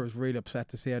my brother was really upset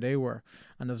to see how they were,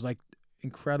 and it was like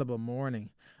incredible mourning.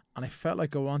 And I felt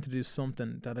like I wanted to do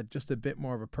something that had just a bit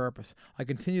more of a purpose. I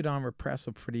continued on with Press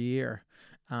Up for the year,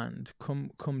 and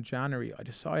come January, I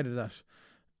decided that,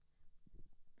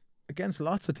 against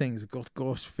lots of things, gut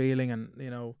feeling, and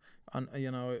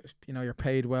you're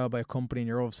paid well by a company, and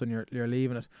you're all of a sudden you're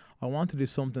leaving it. I wanted to do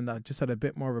something that just had a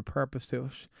bit more of a purpose to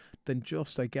it than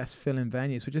just, I guess, filling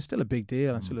venues, which is still a big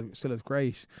deal and still is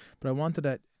great. But I wanted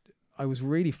that. I was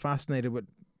really fascinated with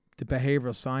the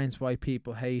behavioural science, why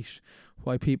people hate,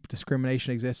 why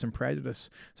discrimination exists, and prejudice.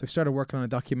 So I started working on a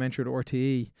documentary with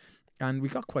RTE, and we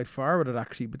got quite far with it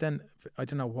actually. But then I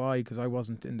don't know why, because I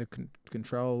wasn't in the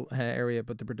control area,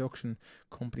 but the production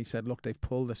company said, look, they've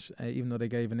pulled it, even though they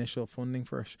gave initial funding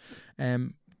for it.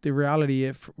 the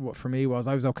reality for me was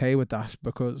I was okay with that,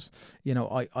 because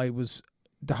I was,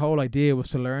 the whole idea was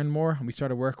to learn more, and we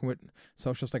started working with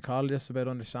social psychologists about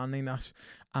understanding that.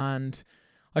 And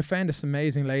I found this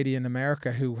amazing lady in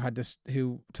America who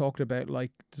talked about,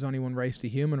 like, there's only one race, the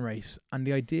human race. And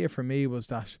the idea for me was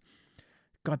that,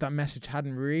 God, that message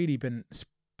hadn't really been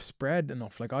spread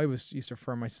enough. Like, I used to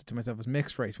refer to myself as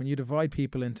mixed race. When you divide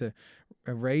people into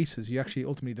races, you actually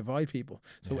ultimately divide people.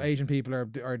 So Asian people are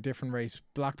a different race,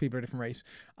 black people are a different race.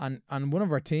 And one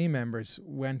of our team members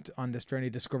went on this journey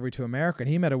of discovery to America, and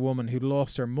he met a woman who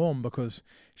lost her mum because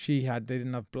they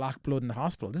didn't have black blood in the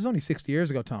hospital. This is only 60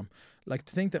 years ago, Tom. Like,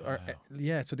 to think that,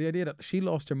 so the idea that she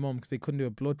lost her mum because they couldn't do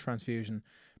a blood transfusion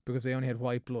because they only had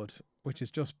white blood, which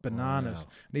is just bananas.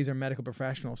 Wow. These are medical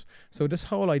professionals. So this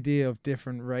whole idea of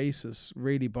different races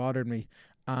really bothered me.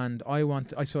 And I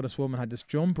saw this woman had this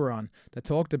jumper on that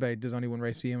talked about there's only one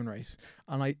race, the human race.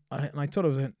 And I thought it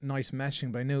was a nice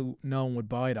messaging, but I knew no one would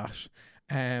buy that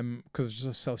because it was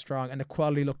just so strong. And the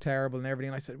quality looked terrible and everything.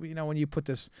 And I said, well, when you put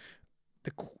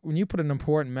an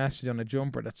important message on a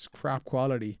jumper that's crap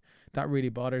quality, that really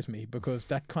bothers me, because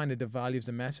that kind of devalues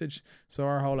the message. So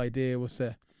our whole idea was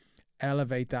to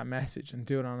elevate that message and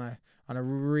do it on a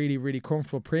really, really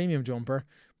comfortable premium jumper,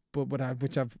 but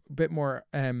which have a bit more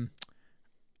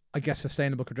I guess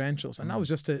sustainable credentials. And that was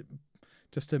just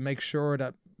to make sure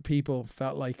that people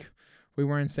felt like we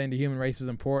weren't saying the human race is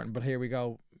important, but here we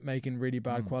go, making really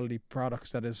bad quality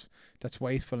products that's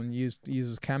wasteful and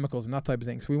uses chemicals and that type of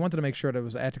thing. So we wanted to make sure that it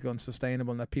was ethical and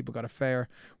sustainable and that people got a fair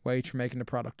wage for making the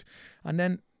product. And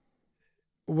then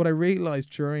what I realized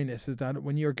during this is that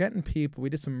when you're getting people, we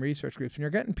did some research groups, when you're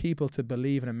getting people to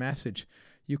believe in a message,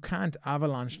 you can't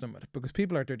avalanche them with it, because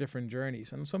people are at their different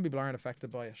journeys and some people aren't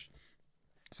affected by it.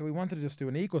 So we wanted to just do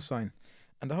an equal sign.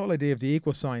 And the whole idea of the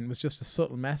equal sign was just a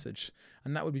subtle message.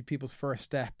 And that would be people's first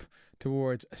step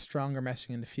towards a stronger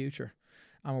messaging in the future.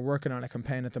 And we're working on a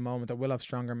campaign at the moment that will have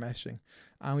stronger messaging.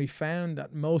 And we found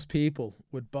that most people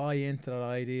would buy into that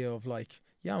idea of, like,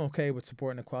 yeah, I'm okay with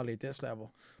supporting equality at this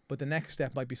level, but the next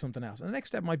step might be something else. And the next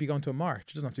step might be going to a march.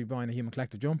 It doesn't have to be buying a Human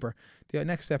Collective jumper. The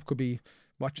next step could be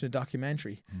watching a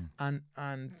documentary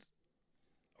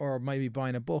or maybe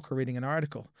buying a book or reading an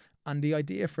article. And the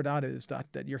idea for that is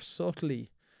that you're subtly,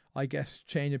 I guess,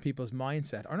 changing people's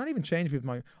mindset, or not even changing people's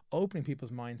mind, opening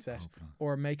people's mindset,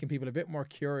 or making people a bit more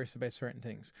curious about certain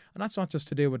things. And that's not just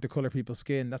to do with the colour of people's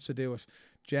skin, that's to do with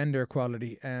gender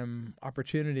equality,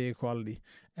 opportunity equality,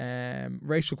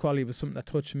 racial equality was something that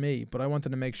touched me, but I wanted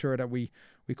to make sure that we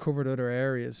covered other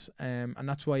areas, and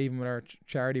that's why even with our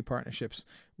charity partnerships,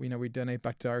 we donate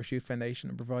back to the Irish Youth Foundation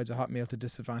and provides a hot meal to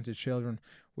disadvantaged children.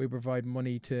 We provide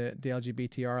money to the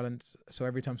LGBT Ireland, so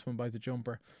every time someone buys a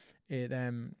jumper,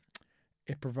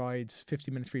 it provides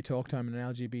 50 minutes free talk time in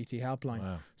an LGBT helpline.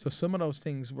 Wow. So some of those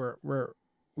things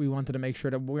we wanted to make sure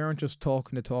that we weren't just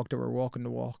talking the talk, that we're walking the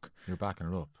walk. You're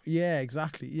backing it up. Yeah,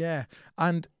 exactly. Yeah.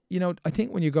 And, I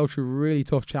think when you go through really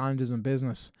tough challenges in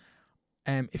business,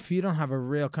 if you don't have a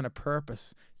real kind of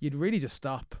purpose, you'd really just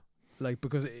stop. Like,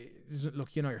 because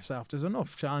look, yourself, there's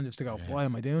enough challenges to go, why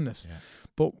am I doing this? Yeah.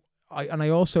 But I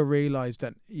also realized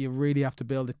that you really have to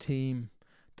build a team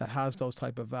that has those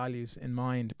type of values in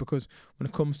mind, because when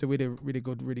it comes to, we had a really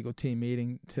good team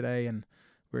meeting today, and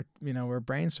we're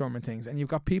brainstorming things, and you've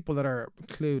got people that are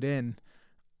clued in,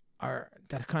 or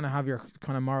that kind of have your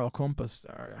kind of moral compass,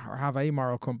 or have a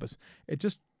moral compass. It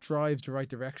just drives the right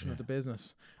direction of the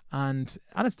business, and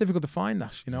it's difficult to find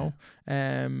that,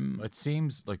 It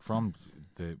seems like from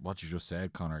what you just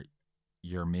said, Conor,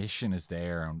 your mission is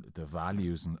there and the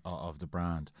values of the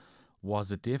brand.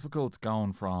 Was it difficult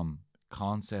going from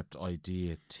concept,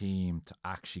 idea, team to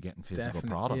actually getting physical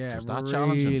product? Yeah, was that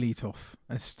challenging? Really tough,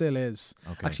 and it still is.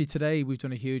 Okay. Actually, today we've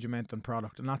done a huge amount on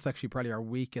product, and that's actually probably our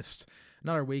weakest.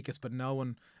 Not our weakest, but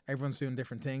everyone's doing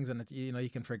different things, and you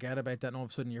can forget about that, and all of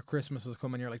a sudden your Christmas is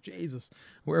coming, you're like, Jesus,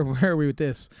 where are we with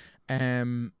this?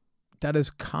 That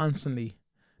is constantly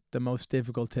the most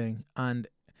difficult thing, and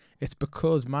it's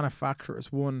because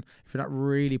manufacturers, one, if you're not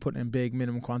really putting in big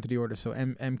minimum quantity orders, so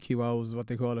MQOs is what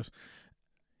they call it,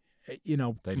 they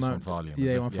just want volume.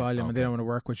 Yeah, they want volume, and they don't want to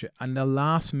work with you. And the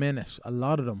last minute, a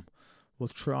lot of them will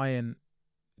try and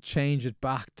change it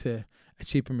back to a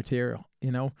cheaper material,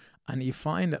 and you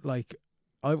find that, like,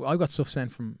 I got stuff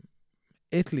sent from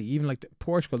Italy, even like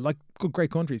Portugal, like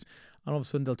great countries, and all of a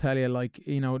sudden they'll tell you, like,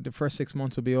 the first 6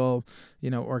 months will be all,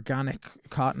 organic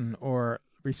cotton or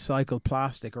recycled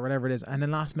plastic or whatever it is, and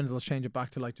then last minute they'll change it back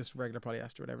to like just regular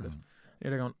polyester, whatever it is.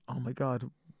 You're going, oh my God,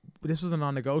 this was a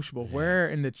non-negotiable. Yes. Where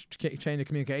in the chain of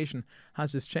communication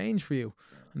has this changed for you?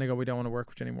 And they go, we don't want to work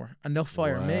with you anymore, and they'll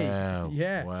fire me.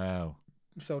 Yeah. Wow.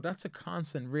 So that's a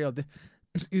constant real.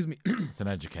 Excuse me. It's an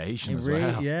education as really,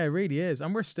 well. yeah, it really is,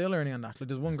 and we're still learning on that. Like,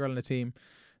 there's one girl in the team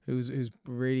who's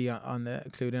really on the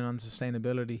clued in on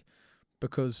sustainability,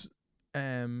 because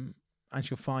and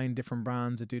she'll find different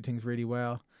brands that do things really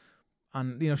well,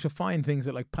 and she'll find things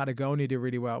that like Patagonia do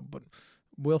really well, but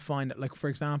we'll find that, like, for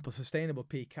example, sustainable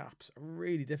pea caps are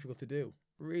really difficult to do,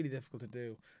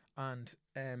 and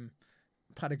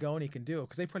Patagonia can do it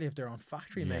because they probably have their own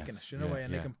factory making it,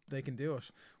 and they can do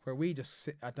it. Where we just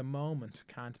at the moment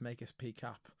can't make a pea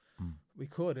cap. We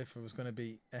could if it was going to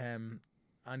be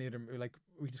any other, like,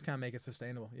 we just can't make it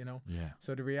sustainable, Yeah.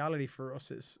 So the reality for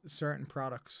us is certain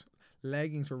products,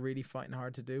 leggings, we're really fighting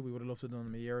hard to do. We would have loved to have done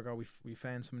them a year ago. We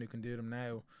found someone who can do them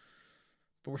now,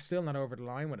 but we're still not over the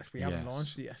line with it. We haven't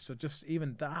launched it yet. So just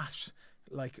even that,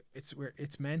 like,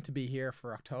 it's meant to be here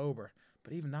for October,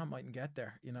 but even that mightn't get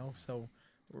there, so,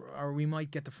 or we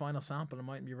might get the final sample and it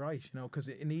mightn't be right, because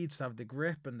it needs to have the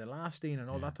grip and the lasting and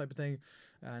all that type of thing.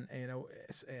 And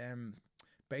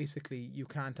basically you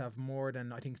can't have more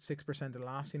than, I think, 6%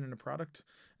 elastin in a product,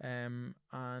 and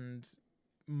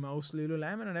most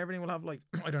Lululemon and everything will have, like,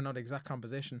 I don't know the exact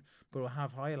composition, but will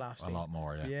have high elastin. A lot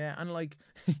more, yeah. And like,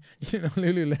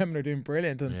 Lululemon are doing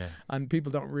brilliant, and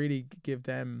people don't really give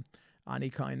them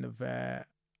any kind of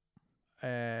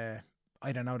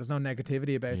I don't know, there's no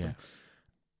negativity about them.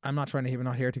 I'm not trying to even,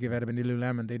 not here to give out about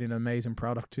Lululemon. They did an amazing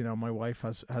product. My wife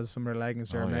has some of their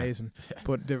leggings. They're amazing. Yeah.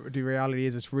 But the reality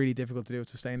is it's really difficult to do it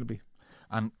sustainably.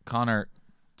 And Conor,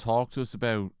 talk to us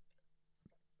about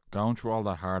going through all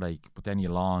that heartache, but then you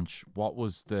launch. What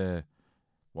was the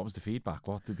feedback?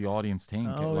 What did the audience think?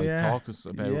 Talk to us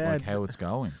about like how it's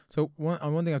going. So one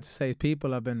thing I have to say is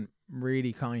people have been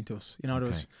really kind to us. There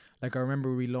was, like, I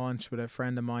remember we launched with a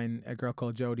friend of mine, a girl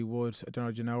called Jodie Wood. I don't know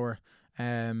if you know her.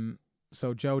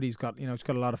 So Jodie's got, she's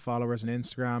got a lot of followers on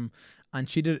Instagram, and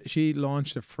she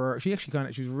launched it she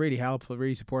was really helpful,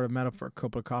 really supportive, met up for a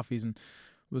couple of coffees and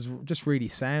was just really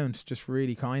sound, just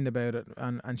really kind about it.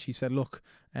 And she said, look,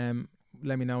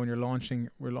 let me know when you're launching.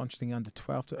 We're launching on the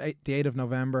 8th of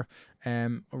November.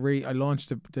 I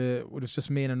launched it was just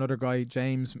me and another guy,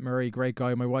 James Murray, great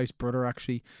guy, my wife's brother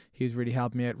actually. He was really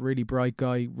helping me out, really bright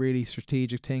guy, really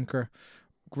strategic thinker.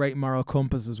 Great moral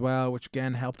compass as well, which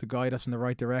again helped to guide us in the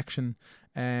right direction.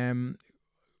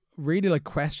 Really, like,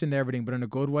 questioned everything, but in a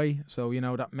good way. So,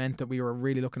 that meant that we were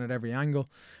really looking at every angle,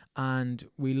 and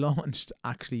we launched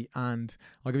actually. And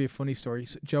I'll give you a funny story.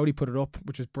 So Jodie put it up,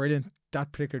 which was brilliant.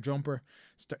 That particular jumper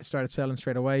started selling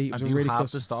straight away. It was and do really you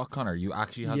have the stock, Conor? You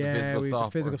actually have the physical stock? Yeah,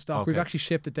 the physical stock. Okay. We've actually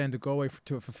shipped it then to Galway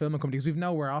to a fulfillment company because we've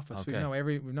nowhere office. Okay.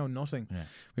 We've no nothing. Yeah.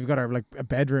 We've got our, like, a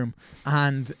bedroom,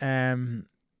 and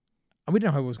we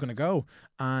didn't know how it was going to go,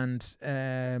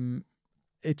 and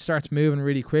it starts moving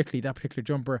really quickly. That particular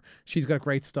jumper, she's got a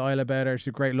great style about her. She's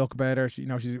a great look about her. She's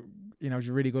a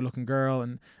really good looking girl,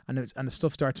 and the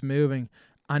stuff starts moving.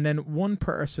 And then one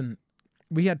person,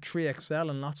 we had 3XL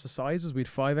in lots of sizes. We had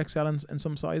 5XL in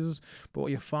some sizes. But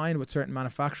what you find with certain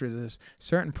manufacturers is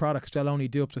certain products they'll only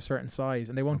do up to a certain size,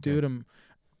 and they won't do them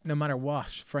no matter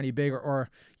what for any bigger, or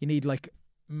you need, like,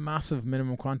 massive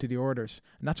minimum quantity orders,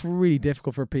 and that's really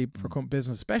difficult for people, for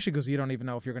business, especially because you don't even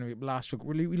know if you're going to be last.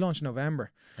 We launched in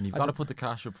November, and you've got to put the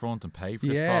cash up front and pay for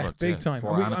this product. Big time.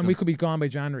 And we could be gone by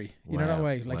January. You know that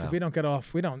way. Like, if we don't get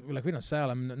off, we don't sell,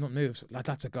 and nothing moves. Like,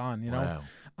 that's gone.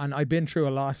 And I've been through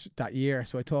a lot that year,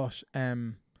 so I thought,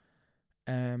 so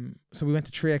we went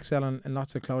to 3XL in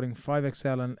lots of clothing,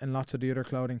 5XL and lots of the other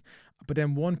clothing, but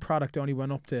then one product only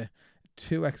went up to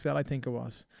 2XL, I think it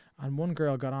was. And one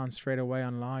girl got on straight away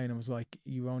online and was like,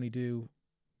 you don't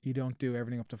do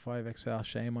everything up to 5XL,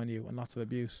 shame on you, and lots of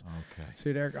abuse. Okay. So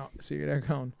you're there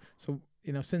going. So,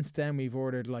 since then we've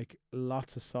ordered, like,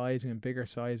 lots of sizing and bigger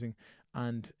sizing,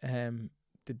 and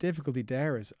the difficulty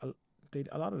there is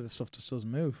a lot of the stuff just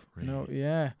doesn't move. Really?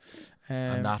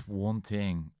 And that one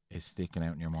thing is sticking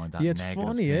out in your mind. That it's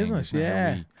funny, isn't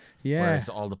it? Yeah. Whereas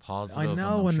all the positive, I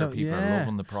know, and I'm sure people are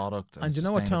loving the product. And you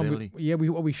know what, Tom?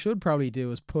 What we should probably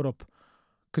do is put up,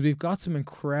 because we've got some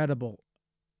incredible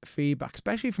feedback,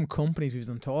 especially from companies we've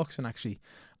done talks in, actually,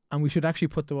 and we should actually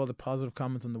put all the positive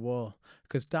comments on the wall,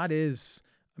 because that is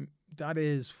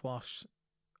what,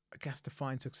 I guess,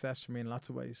 defines success for me in lots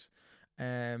of ways.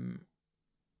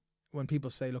 When people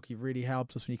say, look, you've really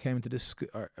helped us when you came into this,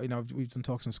 or, we've done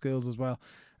talks on skills as well.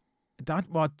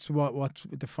 what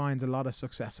defines a lot of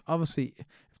success. Obviously,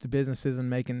 if the business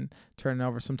isn't turning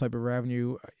over some type of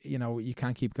revenue, you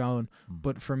can't keep going.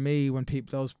 But for me, when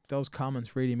people those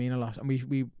comments really mean a lot, and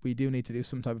we do need to do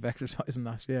some type of exercise in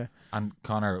that. Yeah. And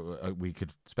Conor, we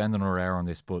could spend another hour on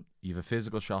this, but you have a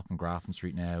physical shop in Grafton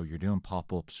Street now. You're doing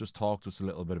pop-ups. Just talk to us a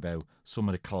little bit about some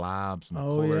of the collabs and the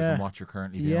colours and what you're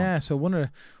currently doing. Yeah. So one of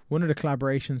the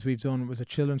collaborations we've done was a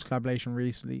children's collaboration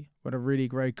recently with a really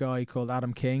great guy called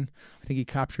Adam King. I think he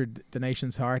captured the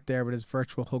nation's heart there with his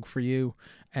virtual hug for you.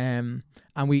 And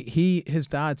his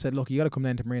dad said, look, you got to come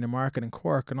down to Marina Market in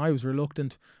Cork. And I was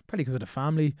reluctant, probably because of the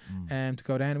family, to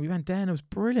go down. And we went down. It was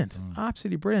brilliant,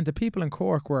 absolutely brilliant. The people in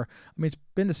Cork were, it's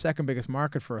been the second biggest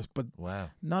market for us. But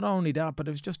not only that, but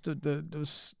it was just there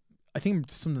was, I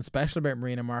think, something special about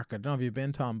Marina Market. I don't know if you've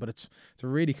been, Tom, but it's a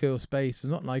really cool space.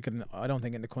 There's nothing like it, I don't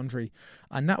think, in the country.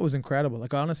 And that was incredible.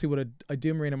 Like, honestly, I'd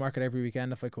do Marina Market every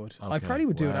weekend if I could. I probably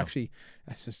would do it, actually.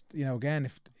 It's just, again,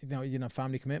 if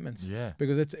family commitments. Yeah.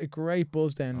 Because it's a great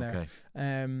buzz down there.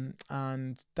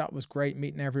 And that was great,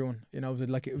 meeting everyone.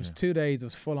 It was 2 days. It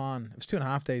was full on. It was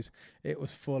 2.5 days. It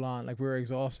was full on. Like, we were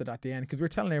exhausted at the end because we were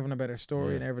telling everyone about our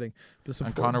story and everything.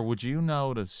 And Conor, would you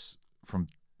notice from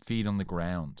feet on the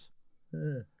ground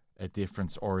a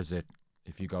difference, or is it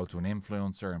if you go to an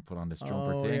influencer and put on this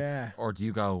jumper thing, or do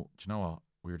you go, do you know what,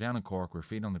 we were down in Cork, we were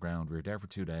feet on the ground, we were there for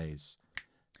 2 days,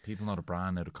 people know the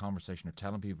brand, know the conversation, they're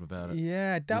telling people about it?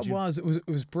 It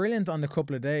was brilliant on the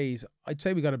couple of days. I'd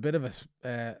say we got a bit of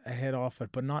a hit off it,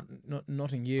 but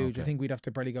nothing huge. I think we'd have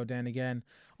to probably go down again.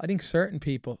 I think certain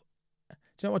people, do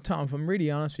you know what, Tom, if I'm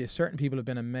really honest with you, certain people have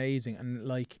been amazing, and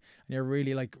you're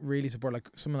really supportive, like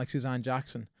someone like Suzanne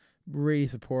Jackson, really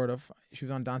supportive. She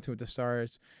was on Dancing with the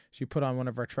Stars. She put on one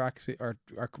of our tracks, or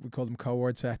we call them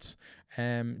co-word sets,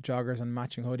 joggers and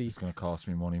matching hoodies. It's going to cost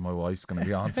me money. My wife's going to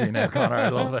be on to me now, Conor. I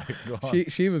love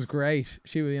it. She was great.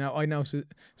 She was, I know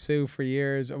Sue for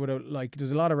years. I would have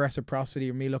there's a lot of reciprocity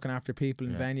of me looking after people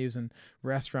in venues and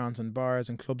restaurants and bars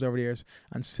and clubs over the years.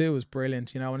 And Sue was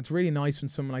brilliant, and it's really nice when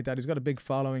someone like that who's got a big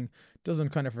following doesn't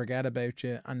kind of forget about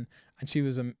you. And she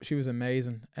was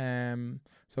amazing.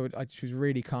 She was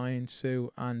really kind,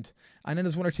 Sue. And then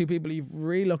there's one or two people you've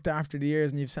really looked after the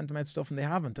years and you've sent them out stuff and they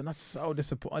haven't, and that's so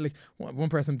disappointing. Like, one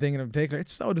person I'm thinking in particular,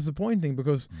 it's so disappointing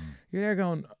because you're there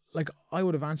going, like, I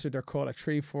would have answered their call at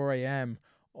 3-4 a.m.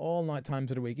 all night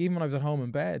times of the week, even when I was at home in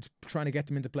bed, trying to get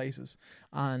them into places.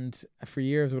 And for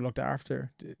years we looked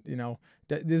after,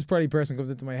 this probably person comes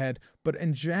into my head, but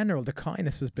in general the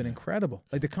kindness has been incredible.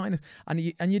 Like, the kindness, and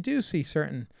you do see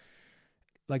certain,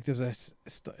 like, there's a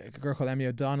girl called Emmy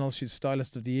O'Donnell. She's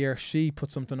stylist of the year. She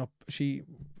put something up. She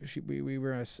put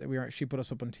us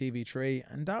up on TV3,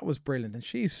 and that was brilliant. And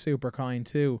she's super kind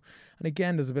too. And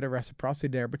again, there's a bit of reciprocity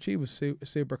there, but she was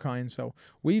super kind. So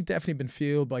we've definitely been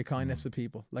fueled by kindness of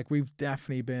people. Like, we've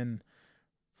definitely been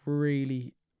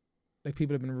really, like,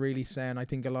 people have been really saying, I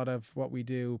think a lot of what we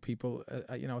do, people,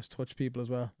 has touched people as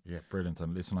well. Yeah, brilliant.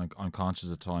 And listen, I'm conscious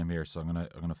of time here, so I'm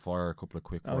gonna fire a couple of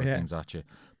quick things at you.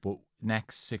 But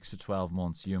next 6 to 12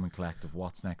 months, Human Collective,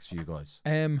 what's next for you guys?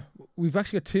 We've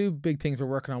actually got two big things we're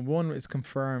working on. One is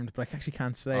confirmed, but I actually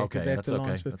can't say because they have to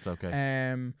launch it. That's okay.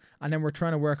 And then we're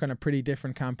trying to work on a pretty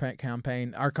different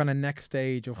campaign. Our kind of next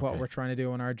stage of what we're trying to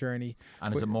do on our journey.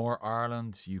 And is it more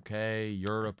Ireland, UK,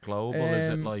 Europe, global?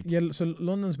 Is it like? Yeah, so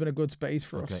London's been a good space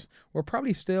for us. We'll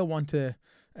probably still want to.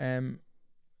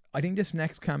 I think this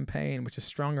next campaign, which is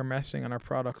stronger messaging on our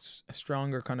products, a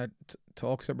stronger kind of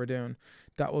talks that we're doing,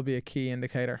 that will be a key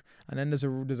indicator. And then there's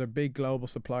a big global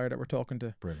supplier that we're talking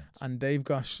to. Brilliant. And they've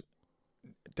got,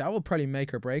 that will probably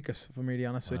make or break us, if I'm really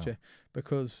honest with you,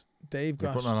 because they've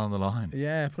got... putting it on the line.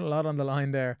 Yeah, put a lot on the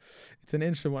line there. It's an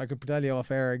interesting one. I could tell you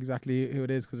off air exactly who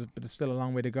it is, but it's still a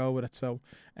long way to go with it. So,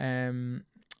 it's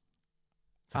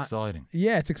exciting.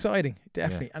 Yeah, it's exciting,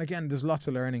 definitely. Yeah. And again, there's lots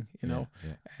of learning, and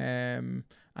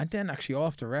then actually not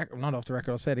off the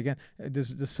record, I'll say it again.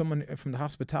 There's someone from the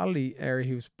hospitality area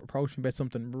who's approaching me about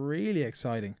something really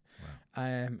exciting.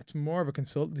 Wow. It's more of a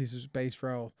consultancy-based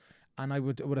role, and I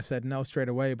would have said no straight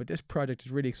away. But this project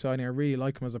is really exciting. I really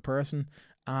like him as a person,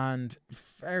 and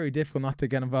very difficult not to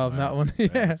get involved in that one.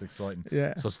 Yeah, it's exciting.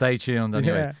 Yeah. So stay tuned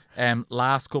anyway.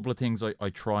 Last couple of things I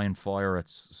try and fire at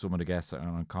some of the guests, and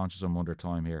I'm conscious I'm under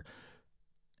time here.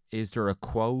 Is there a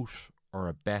quote or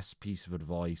a best piece of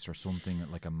advice or something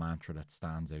like a mantra that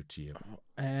stands out to you?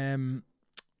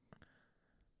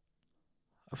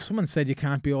 If someone said you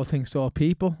can't be all things to all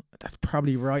people, that's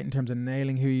probably right in terms of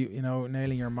nailing who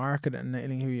nailing your market and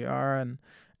nailing who you are.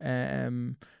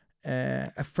 And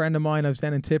A friend of mine, I was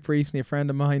down in Tip recently. A friend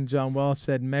of mine, John Walsh,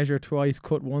 said, "Measure twice,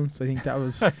 cut once." I think that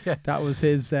was that was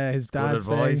his dad's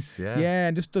advice, saying. Yeah,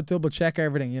 and just to double check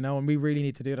everything, and we really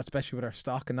need to do that, especially with our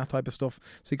stock and that type of stuff.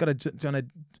 So you got to,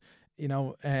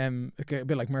 a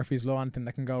bit like Murphy's Law, anything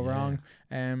that can go wrong.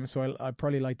 So I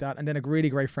probably like that. And then a really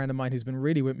great friend of mine who's been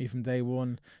really with me from day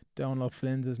one, Donald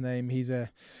Flynn's his name. He's a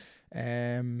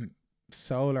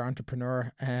solar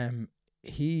entrepreneur.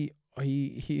 He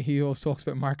always talks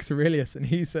about Marcus Aurelius, and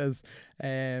he says,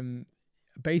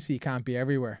 basically you can't be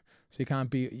everywhere. So you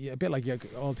can't be a bit like you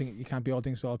can't be all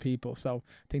things to all people. So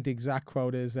I think the exact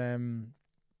quote is,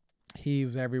 he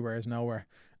who's everywhere is nowhere.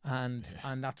 And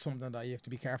that's something that you have to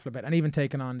be careful about. And even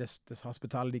taking on this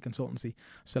hospitality consultancy,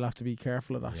 still have to be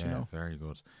careful of that. Yeah, very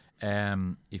good.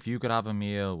 If you could have a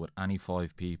meal with any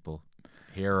 5 people,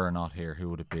 here or not here, who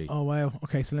would it be? Oh wow.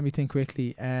 Okay, so let me think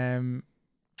quickly.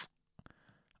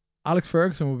 Alex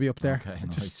Ferguson will be up there. Okay, I'm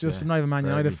not even a Man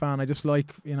United fan. I just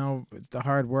like the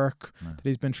hard work that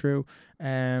he's been through.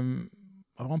 I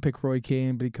won't pick Roy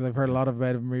Keane because I've heard a lot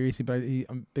about him recently, but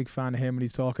I'm a big fan of him when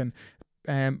he's talking.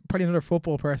 Probably another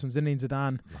football person, Zinedine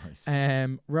Zidane. Nice.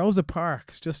 Rosa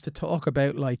Parks, just to talk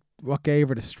about like what gave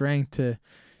her the strength to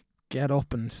get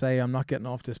up and say, "I'm not getting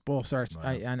off this bus," or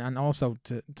and also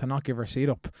to not give her seat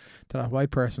up to that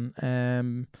white person.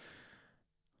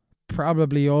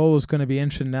 Probably always going to be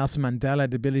interested in Nelson Mandela.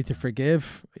 The ability to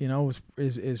forgive,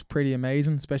 is pretty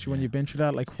amazing, especially when you've been through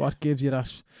that. Like, what gives you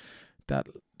that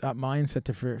mindset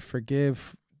to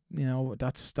forgive?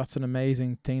 That's an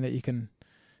amazing thing that you can.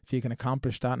 If you can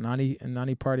accomplish that in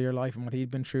any part of your life, and what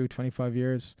he'd been through, 25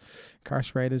 years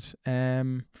incarcerated.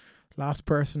 Last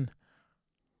person.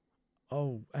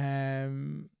 Sorry,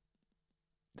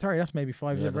 that's maybe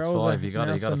 5. Yeah, that's 5. You got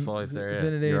a 5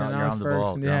 there. You're on the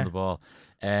ball. You're on the ball.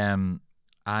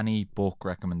 Any book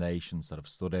recommendations that have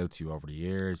stood out to you over the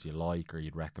years, you like, or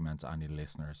you'd recommend to any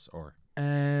listeners, or?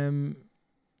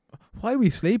 Why We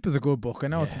Sleep is a good book. I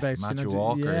know it's about Matthew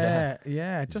Walker.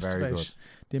 Just Very about good.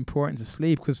 The importance of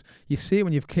sleep, because you see it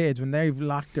when you have kids, when they've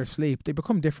lacked their sleep, they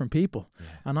become different people.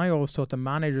 And I always thought the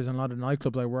managers in a lot of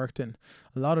nightclubs I worked in,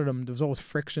 a lot of them, there was always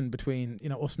friction between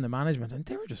us and the management, and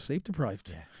they were just sleep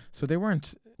deprived. So they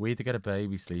weren't. We had to get a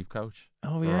baby sleep coach.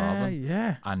 Oh yeah,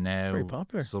 Robin. And now it's very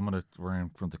popular. We're in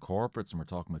front of corporates and we're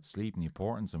talking about sleep and the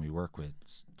importance, and we work with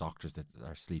doctors that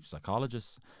are sleep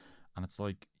psychologists. And it's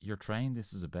like, you're trained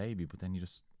this as a baby, but then you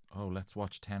just, let's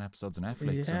watch 10 episodes on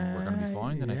Netflix and we're going to be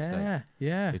fine the next day.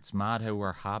 Yeah. It's mad how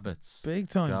our habits Big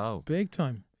time. go. Big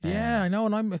time. I know,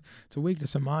 and it's a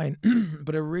weakness of mine,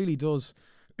 but it really does.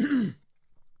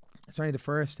 It's only the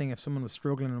first thing. If someone was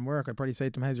struggling in work, I'd probably say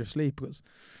to them, "How's your sleep?"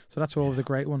 So that's always a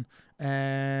great one.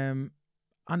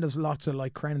 And there's lots of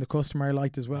like Crane the Customer I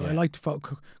liked as well. I liked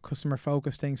customer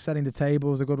focused things. Setting the Table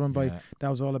was a good one that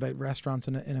was all about restaurants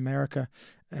in America.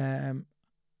 Brilliant.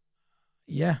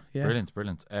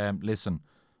 Listen,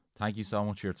 thank you so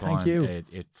much for your time. Thank you.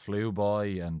 It flew by,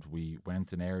 and we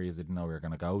went in areas I didn't know we were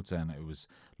going to go to, and it was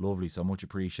lovely. So much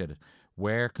appreciated.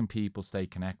 Where can people stay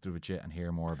connected with you and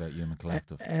hear more about Human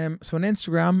Collective? So on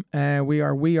Instagram, we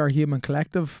are Human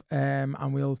Collective, and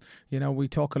we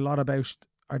talk a lot about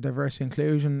our diversity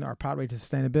inclusion, our pathway to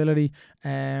sustainability.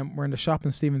 We're in the shop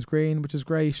in Stephen's Green, which is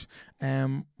great.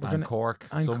 Cork,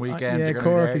 some weekends.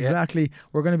 Cork, exactly.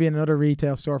 We're going to be in another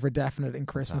retail store for definite in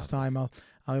Christmas time. I'll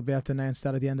be able to announce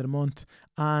that at the end of the month.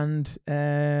 And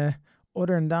other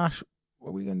than that,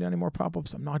 are we going to do any more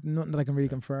pop-ups? Nothing that I can really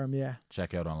confirm.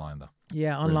 Check out online though.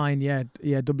 Online.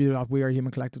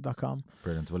 www.wearehumancollective.com.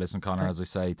 Brilliant. Well, listen, Conor, as I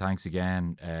say, thanks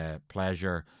again.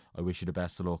 Pleasure. I wish you the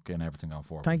best of luck in everything going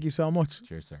forward. Thank you so much.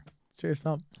 Cheers, sir. Cheers,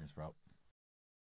 Tom. Cheers, bro.